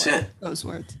that's word, it. Those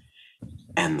words.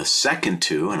 And the second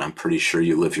 2, and I'm pretty sure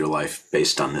you live your life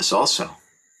based on this also.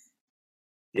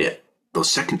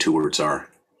 Those second 2 words are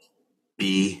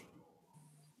be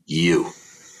you.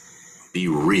 Be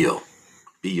real.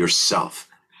 Be yourself.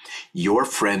 Your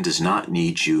friend does not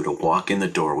need you to walk in the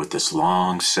door with this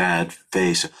long, sad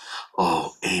face.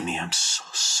 Oh, Amy, I'm so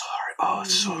sorry. Oh,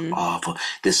 it's so awful.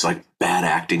 This like bad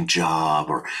acting job,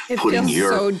 or it putting feels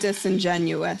so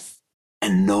disingenuous.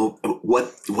 And know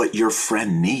what your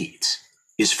friend needs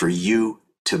is for you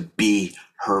to be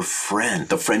her friend,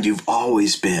 the friend you've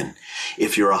always been.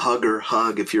 If you're a hugger,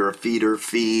 hug. If you're a feeder,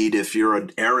 feed. If you're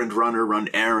an errand runner, run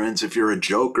errands. If you're a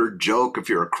joker, joke. If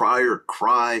you're a crier,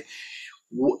 cry.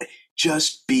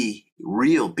 Just be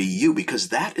real, be you, because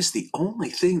that is the only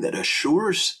thing that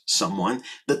assures someone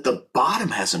that the bottom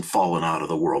hasn't fallen out of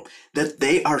the world, that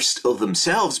they are still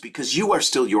themselves because you are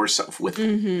still yourself with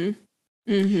them.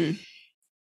 Mm-hmm. Mm-hmm.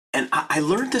 And I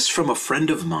learned this from a friend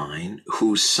of mine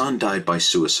whose son died by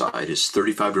suicide. His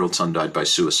 35-year-old son died by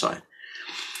suicide.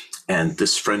 And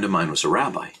this friend of mine was a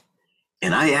rabbi.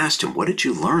 And I asked him, what did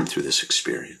you learn through this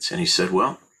experience? And he said,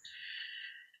 well,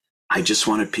 I just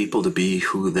wanted people to be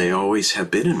who they always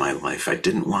have been in my life. I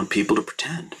didn't want people to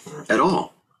pretend at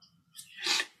all.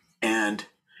 And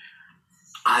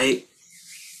I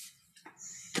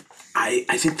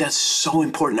think that's so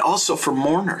important. Also for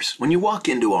mourners, when you walk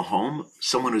into a home,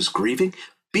 someone who's grieving,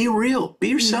 be real, be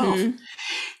yourself.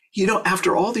 Mm-hmm.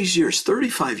 After all these years,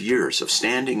 35 years of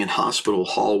standing in hospital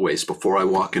hallways before I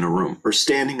walk in a room, or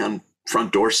standing on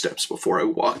front doorsteps before I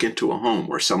walk into a home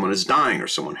where someone is dying or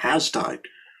someone has died,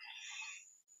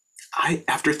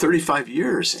 after 35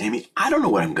 years, Amy, I don't know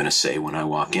what I'm going to say when I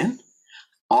walk in.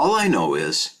 All I know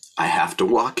is I have to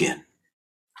walk in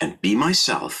and be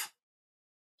myself,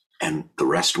 and the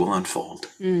rest will unfold.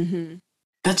 Mm-hmm.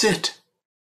 That's it.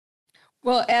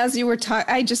 Well, as you were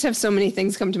talking, I just have so many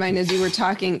things come to mind as you were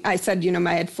talking. I said,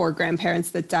 I had 4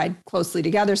 grandparents that died closely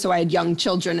together, so I had young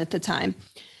children at the time.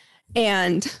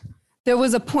 And there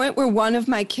was a point where one of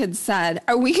my kids said,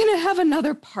 are we going to have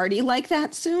another party like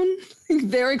that soon?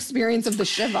 Their experience of the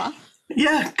Shiva.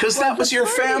 Yeah, because that was your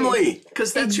family.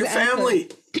 Because that's your family.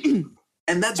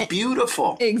 And that's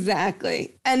beautiful.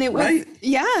 Exactly. And it was,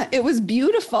 it was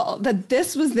beautiful that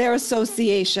this was their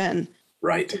association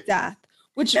with death.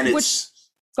 Go ahead.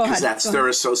 Because that's their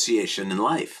association in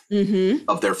life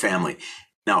of their family.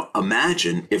 Now,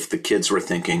 imagine if the kids were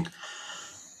thinking,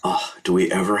 oh, do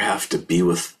we ever have to be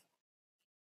with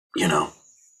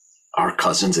our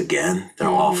cousins again? They're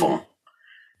awful.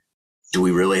 Do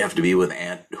we really have to be with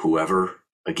Aunt whoever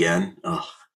again? Oh.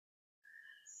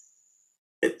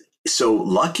 So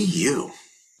lucky you.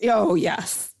 Oh,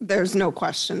 yes. There's no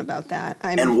question about that.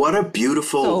 And what a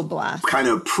beautiful kind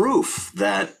of proof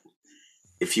that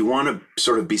if you want to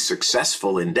sort of be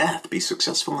successful in death, be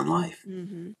successful in life.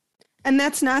 Mm-hmm. And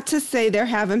that's not to say there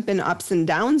haven't been ups and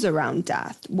downs around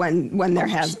death when there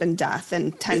has been death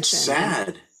and tension. It's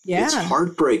sad. It's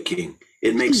heartbreaking.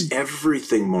 It makes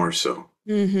everything more so.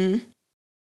 Mm-hmm.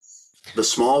 The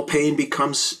small pain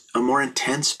becomes a more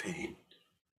intense pain.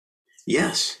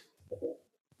 Yes.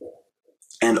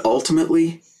 And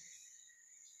ultimately,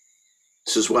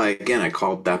 this is why, again, I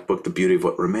called that book The Beauty of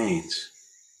What Remains.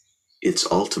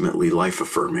 It's ultimately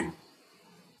life-affirming.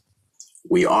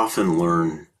 We often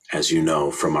learn, as you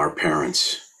know, from our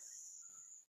parents,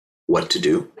 what to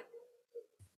do,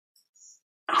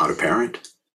 how to parent,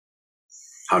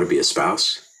 how to be a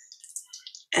spouse.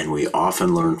 And we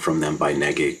often learn from them by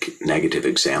negative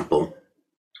example,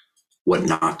 what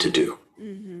not to do,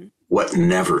 what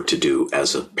never to do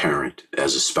as a parent,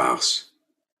 as a spouse.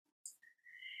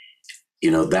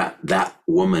 That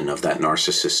woman of that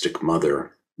narcissistic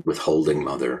mother, withholding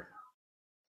mother,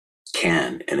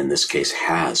 can, and in this case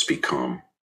has become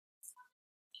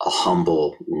a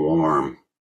humble, warm,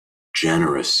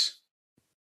 generous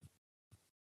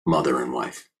mother and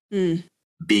wife.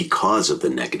 Because of the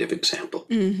negative example.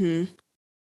 Mm-hmm.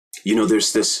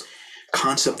 There's this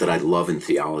concept that I love in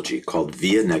theology called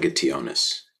via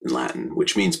negationis in Latin,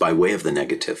 which means by way of the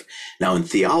negative. Now, in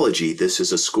theology, this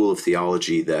is a school of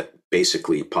theology that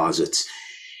basically posits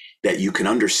that you can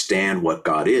understand what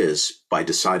God is by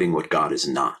deciding what God is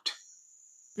not.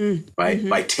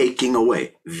 By taking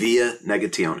away via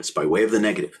negationis, by way of the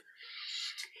negative.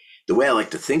 The way I like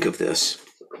to think of this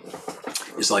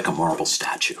is like a marble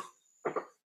statue.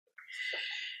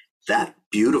 That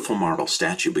beautiful marble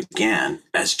statue began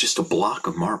as just a block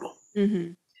of marble.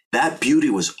 That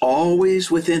beauty was always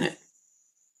within it,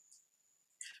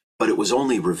 but it was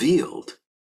only revealed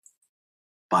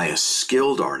by a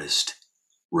skilled artist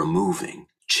removing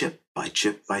chip by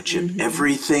chip by chip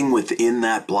everything within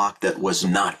that block that was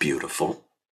not beautiful,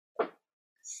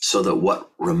 so that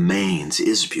what remains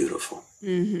is beautiful.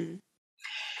 And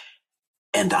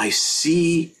I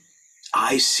see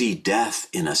death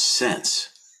in a sense,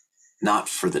 not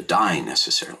for the dying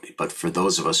necessarily, but for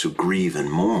those of us who grieve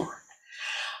and mourn.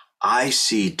 I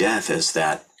see death as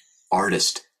that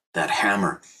artist, that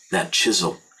hammer, that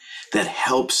chisel that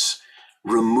helps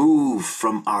remove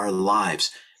from our lives,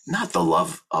 not the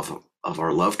love of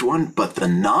our loved one, but the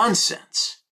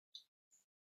nonsense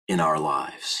in our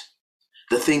lives,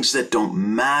 the things that don't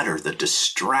matter, the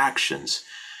distractions,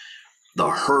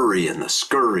 the hurry and the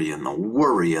scurry and the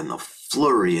worry and the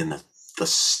flurry and the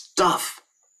stuff.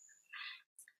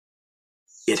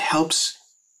 It helps.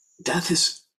 Death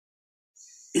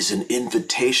is an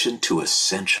invitation to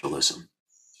essentialism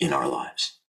in our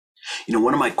lives. You know,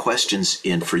 one of my questions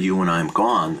in For You When I'm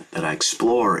Gone that I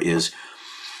explore is,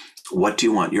 what do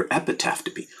you want your epitaph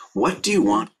to be? What do you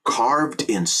want carved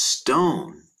in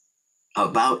stone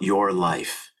about your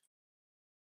life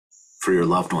for your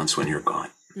loved ones when you're gone?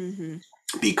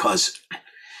 Because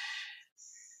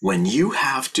when you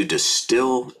have to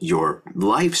distill your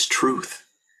life's truth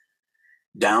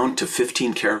down to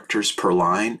 15 characters per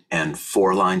line and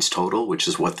 4 lines total, which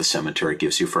is what the cemetery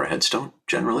gives you for a headstone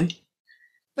generally.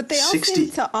 But they all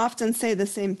seem to often say the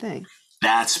same thing.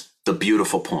 That's the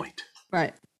beautiful point.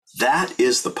 Right. That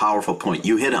is the powerful point.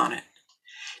 You hit on it.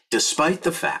 Despite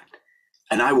the fact,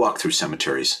 and I walk through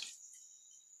cemeteries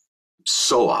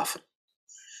so often,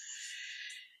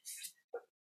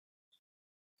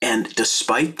 and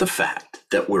despite the fact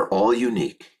that we're all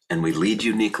unique and we lead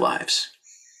unique lives,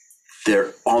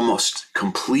 they're almost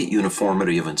complete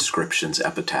uniformity of inscriptions,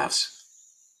 epitaphs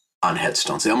on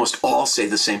headstones. They almost all say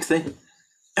the same thing.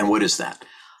 And what is that?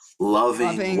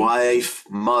 Loving wife,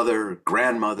 mother,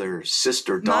 grandmother,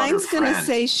 sister, daughter, Mine's friend. Mine's going to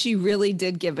say she really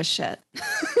did give a shit.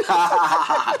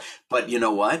 But you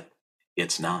know what?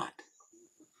 It's not.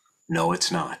 No,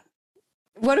 it's not.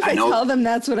 What if I tell them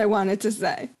that's what I wanted to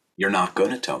say? You're not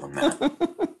going to tell them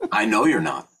that. I know you're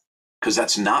not. Because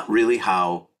that's not really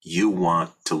how you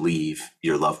want to leave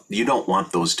your love. You don't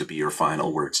want those to be your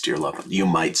final words to your loved one. You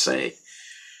might say,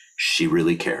 she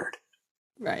really cared.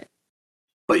 Right.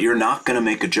 But you're not going to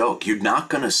make a joke. You're not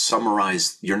going to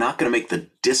summarize. You're not going to make the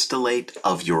distillate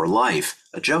of your life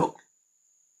a joke.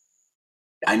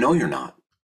 I know you're not.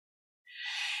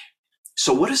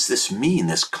 So what does this mean,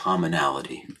 this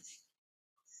commonality?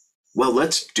 Well,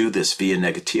 let's do this via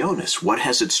negationis. What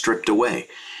has it stripped away?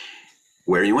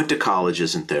 Where you went to college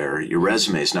isn't there, your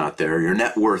resume's not there, your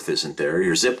net worth isn't there,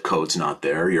 your zip code's not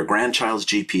there, your grandchild's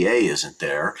GPA isn't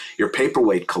there, your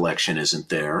paperweight collection isn't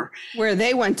there. Where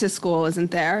they went to school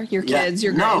isn't there, your kids,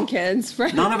 your grandkids.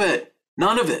 Right? None of it.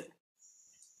 None of it.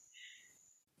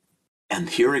 And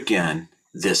here again,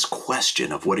 this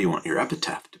question of what do you want your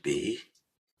epitaph to be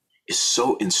is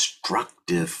so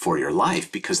instructive for your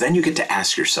life, because then you get to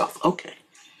ask yourself, okay,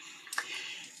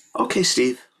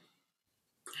 Steve,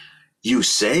 you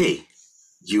say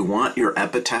you want your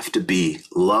epitaph to be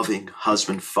loving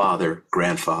husband, father,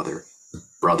 grandfather,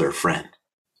 brother, friend.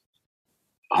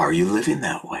 Are you living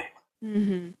that way?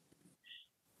 Mm-hmm.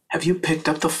 Have you picked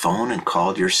up the phone and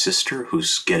called your sister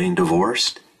who's getting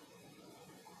divorced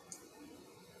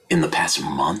in the past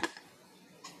month?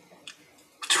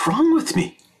 What's wrong with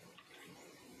me?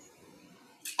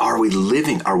 Are we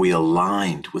living? Are we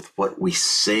aligned with what we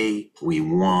say we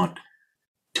want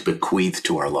to bequeath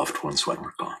to our loved ones when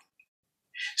we're gone?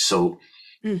 So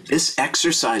this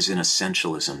exercise in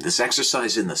essentialism, this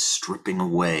exercise in the stripping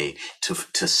away to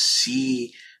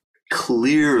see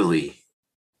clearly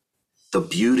the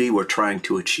beauty we're trying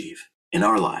to achieve in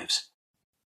our lives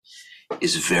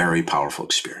is a very powerful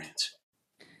experience.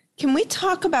 Can we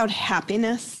talk about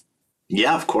happiness?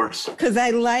 Yeah, of course. Because I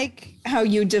like how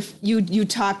you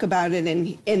talk about it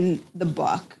in the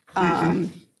book.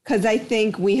 Because I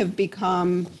think we have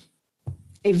become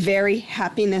a very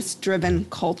happiness-driven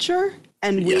culture,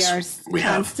 and we are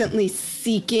constantly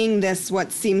seeking this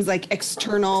what seems like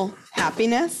external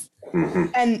happiness. Mm-hmm.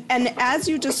 And as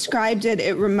you described it,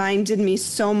 it reminded me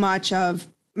so much of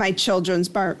my children's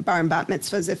bar and bat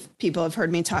mitzvahs, if people have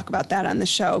heard me talk about that on the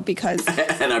show, because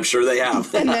and I'm sure they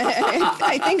have. and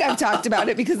I think I've talked about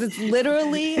it because it's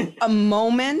literally a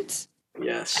moment.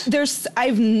 Yes.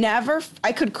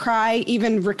 I could cry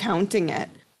even recounting it.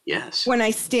 Yes. When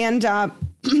I stand up,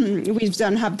 we've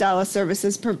done Havdalah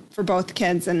services for both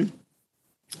kids, and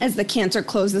as the cantor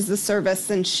closes the service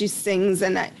and she sings,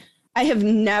 and I have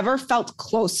never felt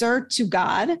closer to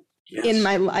God in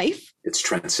my life. It's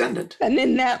transcendent. And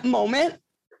in that moment.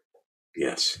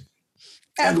 Yes.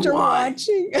 After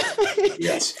watching.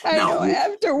 Yes.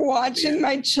 After watching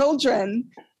my children.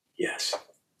 Yes.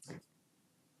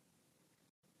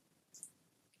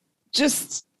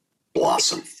 Just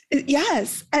blossom.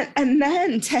 Yes. And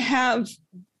then to have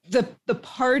the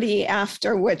party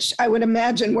after, which I would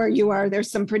imagine where you are,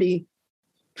 there's some pretty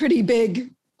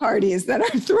big parties that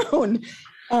are thrown.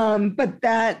 But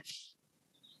that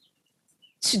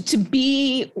to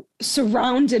be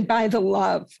surrounded by the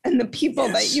love and the people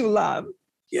that you love.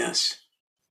 Yes.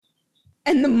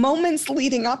 And the moments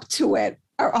leading up to it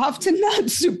are often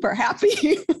not super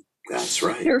happy. That's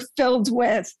right. They're filled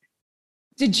with,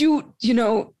 did you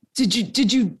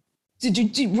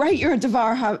write your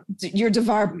Devar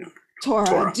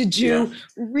Torah? Did you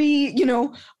read,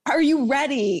 are you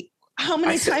ready? How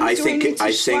many times do we need to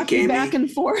schlep you back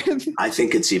and forth? I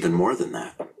think it's even more than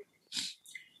that.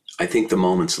 I think the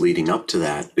moments leading up to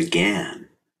that began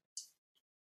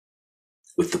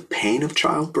with the pain of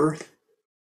childbirth,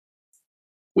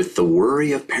 with the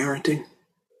worry of parenting,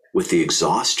 with the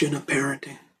exhaustion of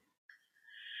parenting,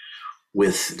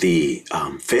 with the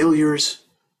failures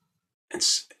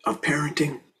of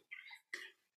parenting,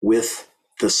 with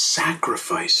the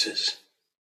sacrifices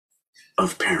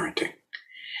of parenting.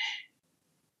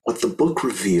 What the book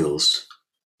reveals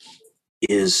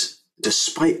is,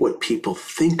 despite what people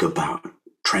think about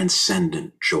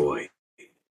transcendent joy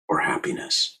or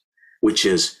happiness, which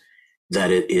is that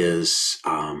it is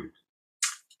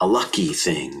a lucky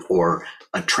thing or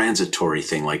a transitory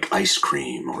thing like ice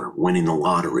cream or winning the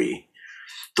lottery,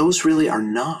 those really are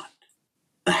not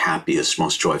the happiest,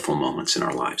 most joyful moments in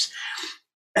our lives.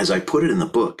 As I put it in the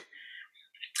book,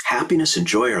 happiness and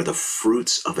joy are the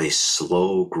fruits of a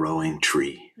slow-growing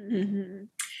tree. Mm-hmm.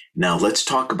 Now, let's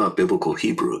talk about biblical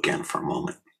Hebrew again for a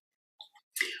moment.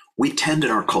 We tend in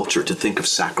our culture to think of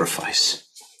sacrifice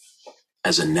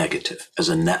as a negative, as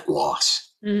a net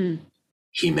loss. Mm.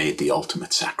 He made the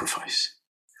ultimate sacrifice.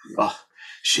 Oh,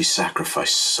 she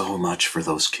sacrificed so much for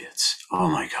those kids. Oh,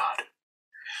 my God.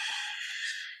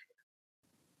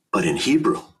 But in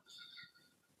Hebrew,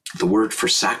 the word for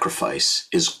sacrifice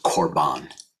is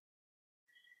korban.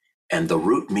 And the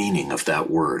root meaning of that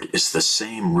word is the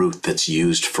same root that's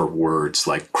used for words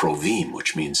like krovim,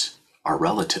 which means our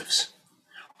relatives,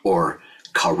 or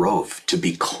karov, to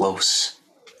be close,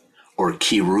 or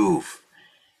kiruv,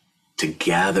 to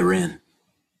gather in,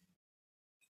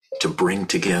 to bring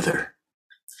together.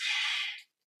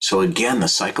 So again, the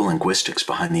psycholinguistics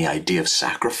behind the idea of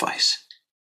sacrifice.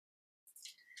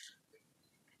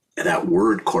 And that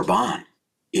word korban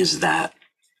is that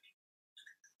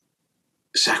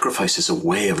sacrifice is a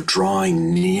way of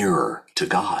drawing nearer to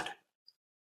God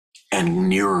and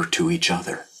nearer to each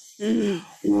other.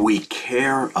 Mm-hmm. We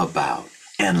care about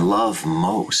and love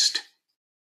most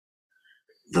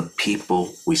the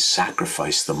people we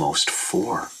sacrifice the most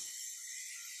for.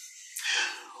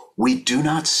 We do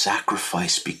not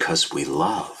sacrifice because we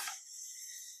love.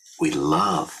 We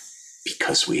love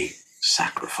because we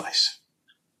sacrifice.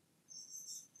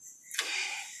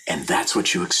 And that's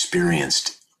what you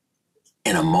experienced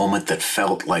in a moment that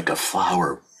felt like a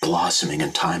flower blossoming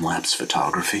in time-lapse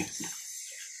photography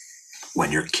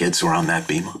when your kids were on that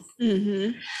bima.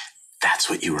 Mm-hmm. That's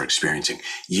what you were experiencing.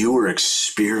 You were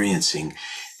experiencing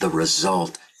the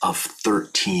result of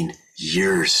 13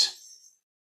 years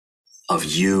of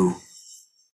you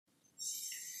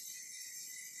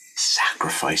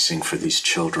sacrificing for these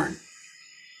children,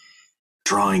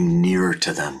 drawing near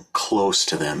to them, close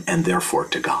to them, and therefore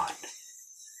to God.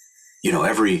 You know,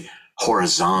 every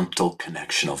horizontal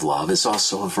connection of love is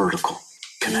also a vertical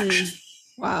connection.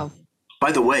 Wow.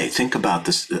 By the way, think about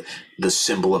this, the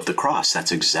symbol of the cross.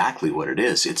 That's exactly what it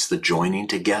is. It's the joining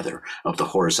together of the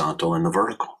horizontal and the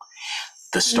vertical.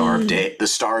 The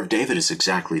Star of David is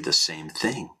exactly the same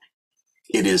thing.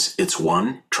 It's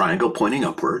one triangle pointing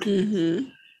upward,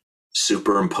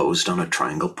 superimposed on a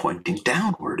triangle pointing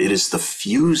downward. It is the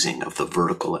fusing of the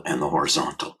vertical and the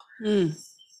horizontal. Mm.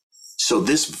 So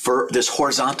this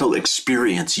horizontal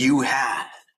experience you had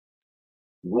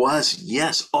was,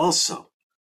 yes, also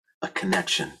a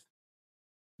connection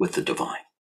with the divine.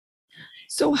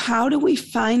 So how do we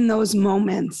find those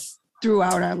moments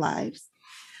throughout our lives?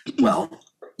 Well,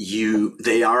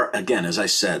 they are, again, as I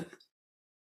said,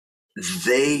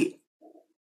 they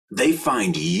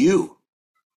find you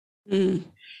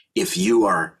if you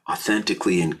are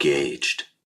authentically engaged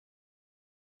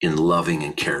in loving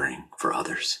and caring for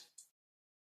others.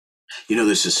 You know,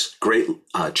 there's this great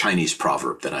Chinese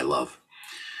proverb that I love.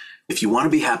 If you want to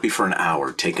be happy for an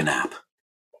hour, take a nap.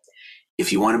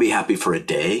 If you want to be happy for a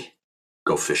day,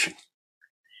 go fishing.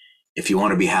 If you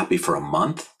want to be happy for a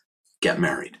month, get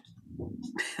married.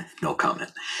 No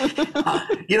comment.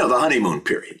 The honeymoon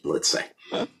period, let's say.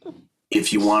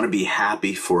 If you want to be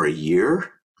happy for a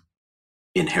year,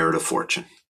 inherit a fortune.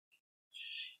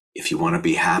 If you want to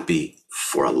be happy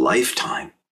for a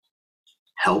lifetime,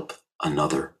 help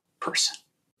another person.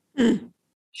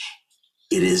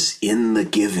 It is in the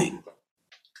giving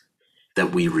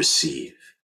that we receive.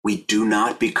 We do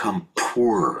not become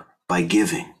poorer by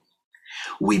giving.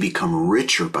 We become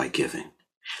richer by giving.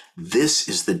 This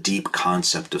is the deep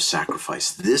concept of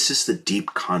sacrifice. This is the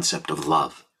deep concept of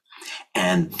love.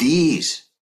 And these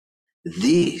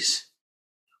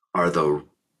are the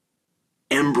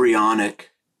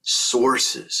embryonic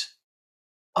sources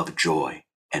of joy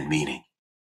and meaning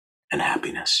and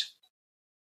happiness.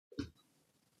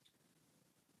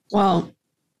 Well,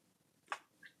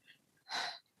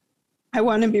 I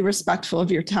want to be respectful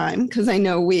of your time because I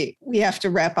know we have to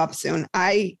wrap up soon.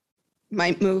 I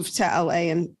might move to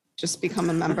LA and just become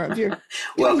a member of your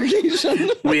congregation.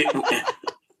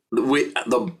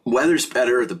 The weather's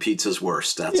better, the pizza's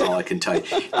worse. That's all I can tell you.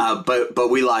 But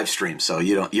we live stream, so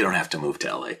you don't have to move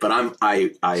to LA. But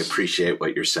I appreciate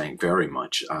what you're saying very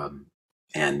much.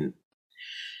 And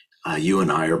you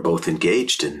and I are both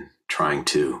engaged in trying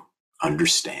to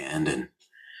understand and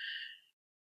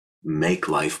make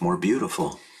life more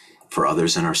beautiful for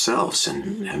others and ourselves.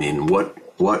 And I mean,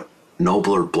 what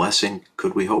nobler blessing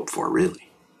could we hope for,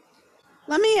 really?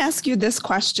 Let me ask you this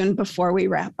question before we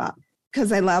wrap up,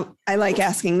 because I like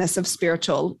asking this of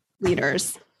spiritual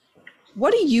leaders.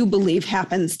 What do you believe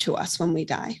happens to us when we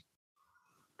die?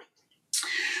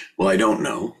 Well, I don't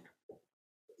know,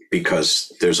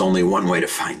 because there's only one way to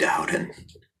find out, and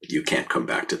you can't come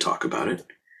back to talk about it.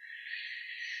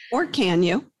 Or can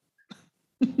you?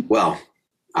 Well,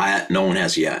 no one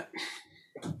has yet.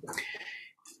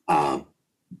 But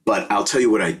I'll tell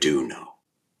you what I do know,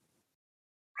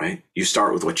 right? You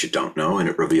start with what you don't know, and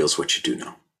it reveals what you do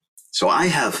know. So I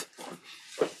have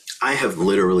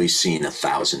literally seen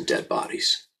 1,000 dead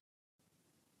bodies.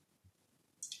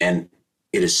 And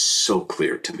it is so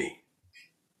clear to me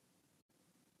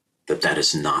that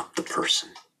is not the person.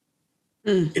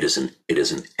 It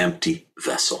is an empty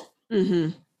vessel.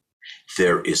 Mm-hmm.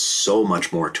 There is so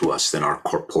much more to us than our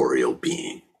corporeal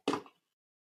being.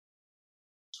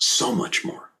 So much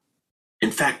more.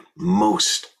 In fact,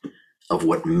 most of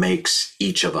what makes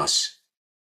each of us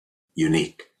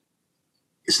unique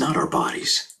is not our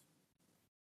bodies.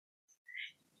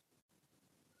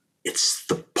 It's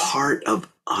the part of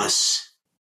us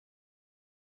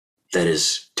that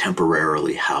is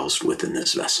temporarily housed within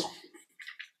this vessel.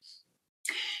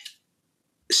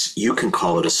 You can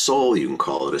call it a soul, you can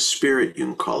call it a spirit, you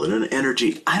can call it an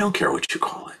energy. I don't care what you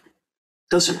call it.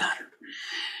 Doesn't matter.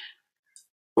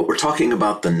 But we're talking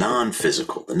about the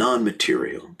non-physical, the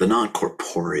non-material, the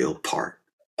non-corporeal part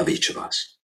of each of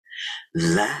us.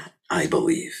 That, I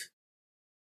believe,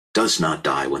 does not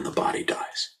die when the body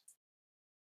dies.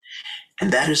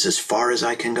 And that is as far as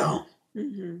I can go.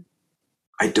 Mm-hmm.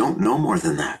 I don't know more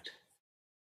than that.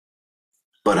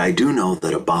 But I do know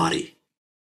that a body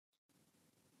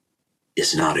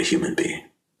is not a human being.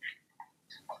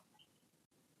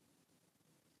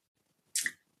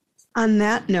 On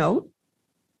that note,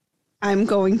 I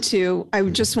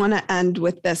just want to end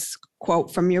with this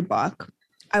quote from your book.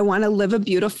 I want to live a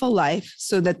beautiful life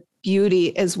so that beauty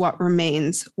is what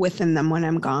remains within them when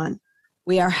I'm gone.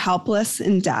 We are helpless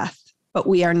in death, but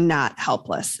we are not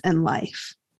helpless in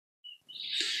life.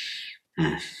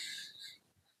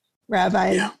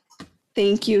 Rabbi,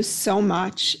 thank you so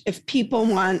much. If people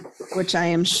want, which I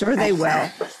am sure they will,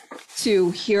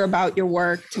 to hear about your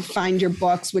work, to find your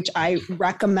books, which I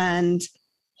recommend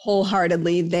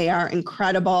wholeheartedly. They are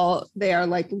incredible. They are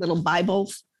like little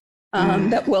Bibles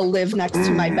that will live next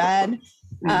to my bed.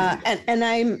 And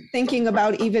I'm thinking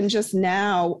about even just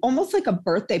now, almost like a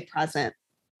birthday present,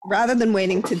 rather than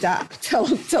waiting to death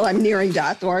till I'm nearing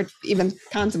death or even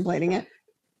contemplating it.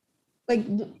 Like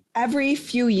every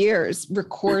few years,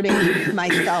 recording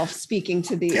myself speaking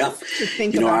to these to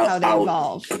think about how they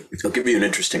evolve. I'll give you an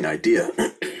interesting idea.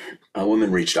 A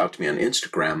woman reached out to me on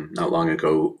Instagram not long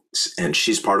ago, and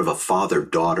she's part of a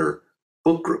father-daughter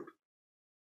book group.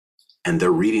 and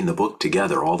they're reading the book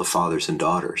together, all the fathers and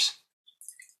daughters,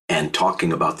 and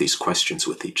talking about these questions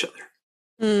with each other.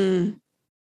 Mm.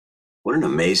 What an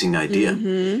amazing idea.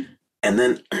 Mm-hmm. And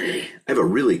then I have a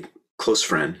really close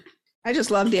friend. I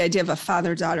just love the idea of a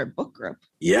father-daughter book group.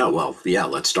 Yeah, well, yeah,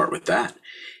 let's start with that.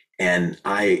 And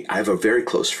I have a very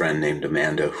close friend named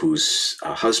Amanda whose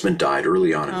husband died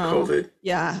early on in COVID.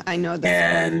 Yeah, I know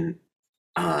that.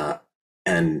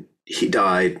 And he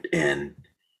died, and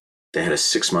they had a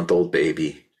 6-month-old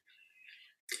baby.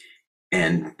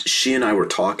 And she and I were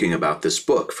talking about this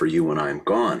book, For You When I Am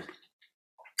Gone.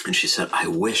 And she said, I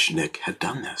wish Nick had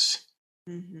done this.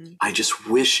 Mm-hmm. I just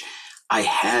wish I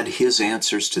had his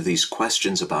answers to these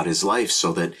questions about his life,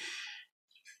 so that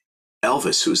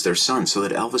Elvis, who's their son, so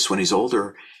that Elvis, when he's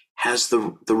older, has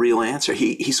the real answer.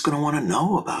 He's going to want to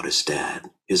know about his dad,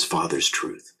 his father's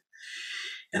truth.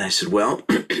 And I said, well,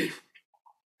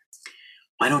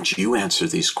 why don't you answer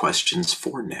these questions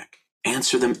for Nick?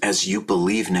 Answer them as you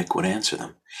believe Nick would answer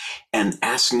them. And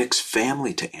ask Nick's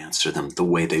family to answer them the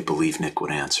way they believe Nick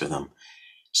would answer them.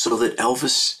 So that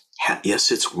Elvis,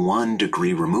 yes, it's 1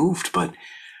 degree removed, but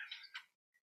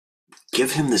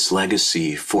give him this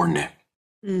legacy for Nick.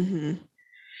 Mm-hmm.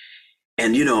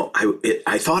 And, you know,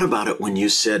 I thought about it when you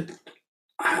said,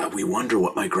 we wonder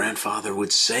what my grandfather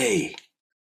would say.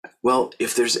 Well,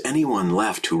 if there's anyone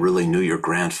left who really knew your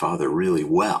grandfather really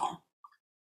well,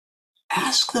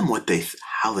 ask them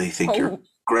how they think your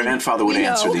grandfather would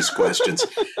answer these questions.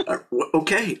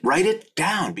 Okay, write it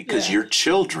down, because your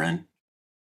children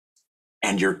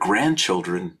and your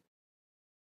grandchildren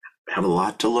have a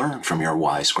lot to learn from your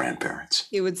wise grandparents.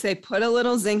 He would say, put a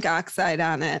little zinc oxide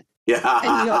on it. Yeah.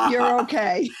 And you're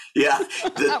okay. Yeah.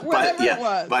 Whatever it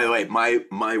was. By the way,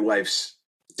 my wife's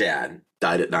dad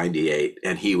died at 98,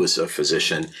 and he was a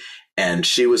physician, and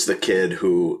she was the kid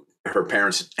who her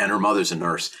parents, and her mother's a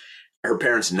nurse, her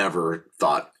parents never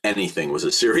thought anything was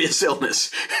a serious illness.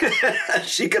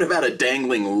 She could have had a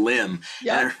dangling limb.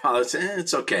 Yep. And her father said,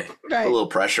 it's okay. Right. A little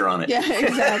pressure on it. Yeah,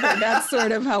 exactly. That's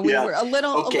sort of how we were. A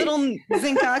little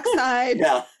zinc oxide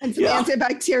and some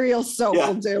antibacterial soap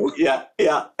will do. Yeah,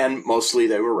 yeah. And mostly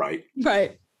they were right.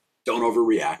 Right. Don't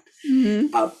overreact.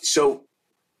 Mm-hmm. So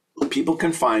people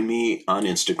can find me on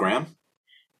Instagram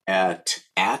at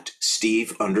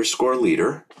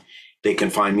Steve_leader. They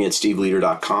can find me at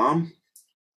steveleader.com.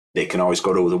 They can always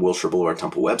go to the Wilshire Boulevard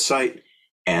Temple website.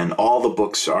 And all the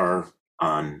books are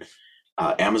on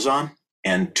Amazon.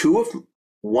 And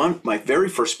my very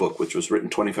first book, which was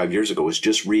written 25 years ago, was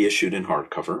just reissued in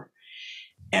hardcover.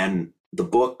 And the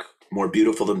book, More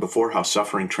Beautiful Than Before, How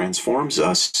Suffering Transforms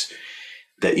Us,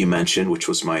 that you mentioned, which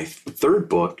was my third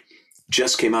book,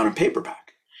 just came out in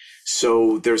paperback.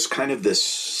 So there's kind of this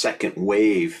second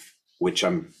wave, which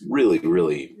I'm really,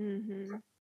 really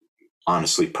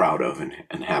honestly proud of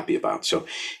and happy about. So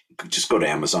just go to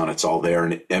Amazon. It's all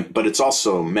there. But it's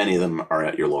also, many of them are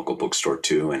at your local bookstore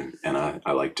too. And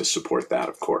I like to support that,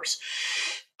 of course.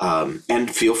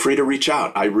 And feel free to reach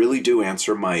out. I really do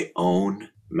answer my own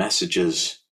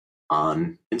messages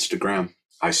on Instagram.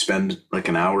 I spend like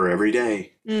an hour every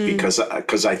day because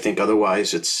I think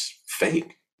otherwise it's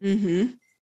fake. Mm-hmm.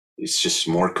 It's just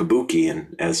more kabuki.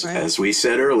 And as we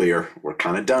said earlier, we're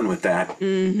kind of done with that.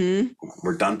 Mm-hmm.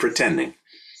 We're done pretending.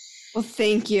 Well,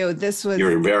 thank you.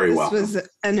 You're very welcome. This was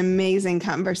an amazing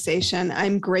conversation.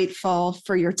 I'm grateful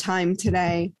for your time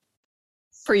today,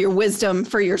 for your wisdom,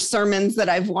 for your sermons that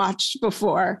I've watched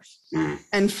before,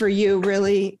 and for you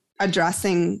really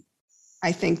addressing,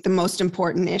 I think, the most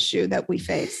important issue that we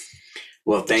face.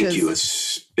 Well, thank you.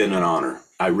 It's been an honor.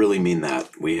 I really mean that.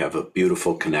 We have a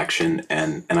beautiful connection,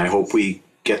 and I hope we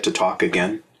get to talk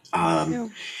again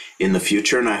in the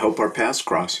future, and I hope our paths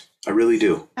cross. I really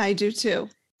do. I do too.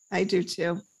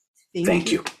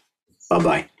 Thank you.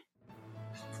 Bye-bye.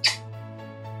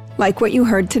 Like what you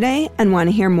heard today and want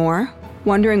to hear more?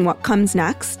 Wondering what comes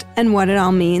next and what it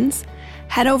all means?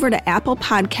 Head over to Apple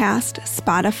Podcast,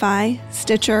 Spotify,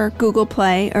 Stitcher, Google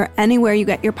Play, or anywhere you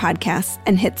get your podcasts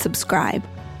and hit subscribe.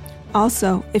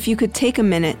 Also, if you could take a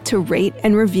minute to rate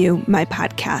and review my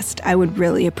podcast, I would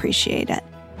really appreciate it.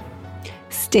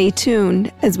 Stay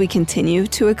tuned as we continue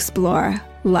to explore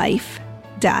life,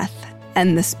 death,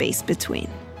 and the space between.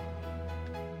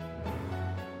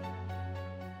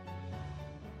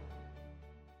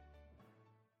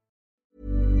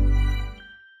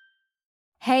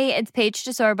 Hey, it's Paige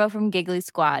DeSorbo from Giggly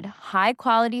Squad. High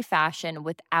quality fashion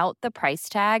without the price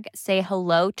tag. Say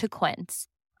hello to Quince.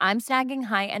 I'm snagging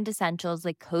high-end essentials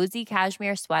like cozy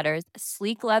cashmere sweaters,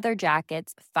 sleek leather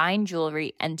jackets, fine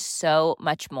jewelry, and so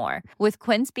much more. With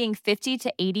Quince being 50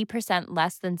 to 80%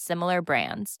 less than similar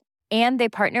brands. And they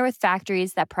partner with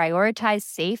factories that prioritize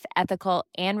safe, ethical,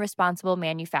 and responsible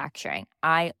manufacturing.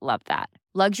 I love that.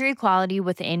 Luxury quality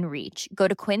within reach. Go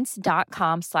to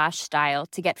quince.com/style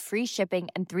to get free shipping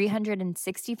and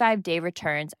 365-day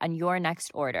returns on your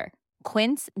next order.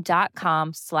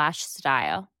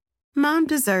 Quince.com/style. Mom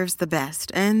deserves the best,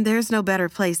 and there's no better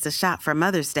place to shop for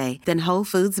Mother's Day than Whole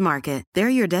Foods Market. They're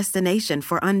your destination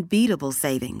for unbeatable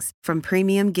savings, from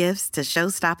premium gifts to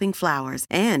show-stopping flowers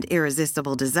and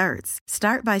irresistible desserts.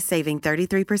 Start by saving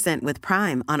 33% with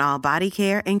Prime on all body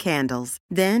care and candles.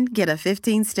 Then get a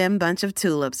 15-stem bunch of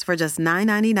tulips for just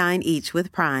 $9.99 each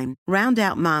with Prime. Round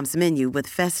out Mom's menu with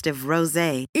festive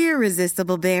rosé,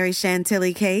 irresistible berry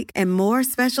chantilly cake, and more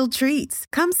special treats.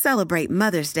 Come celebrate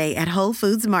Mother's Day at Whole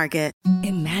Foods Market.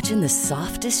 Imagine the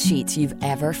softest sheets you've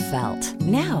ever felt.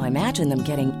 Now imagine them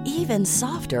getting even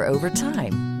softer over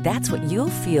time. That's what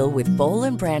you'll feel with Boll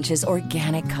 & Branch's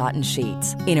organic cotton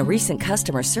sheets. In a recent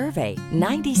customer survey,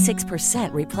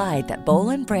 96% replied that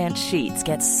Boll & Branch sheets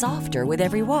get softer with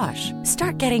every wash.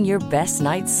 Start getting your best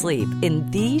night's sleep in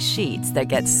these sheets that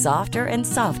get softer and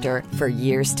softer for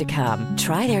years to come.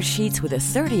 Try their sheets with a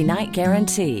 30-night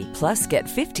guarantee. Plus, get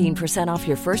 15% off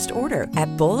your first order at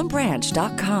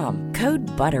bollandbranch.com. Code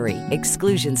BUTTERY.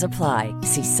 Exclusions apply.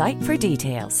 See site for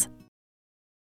details.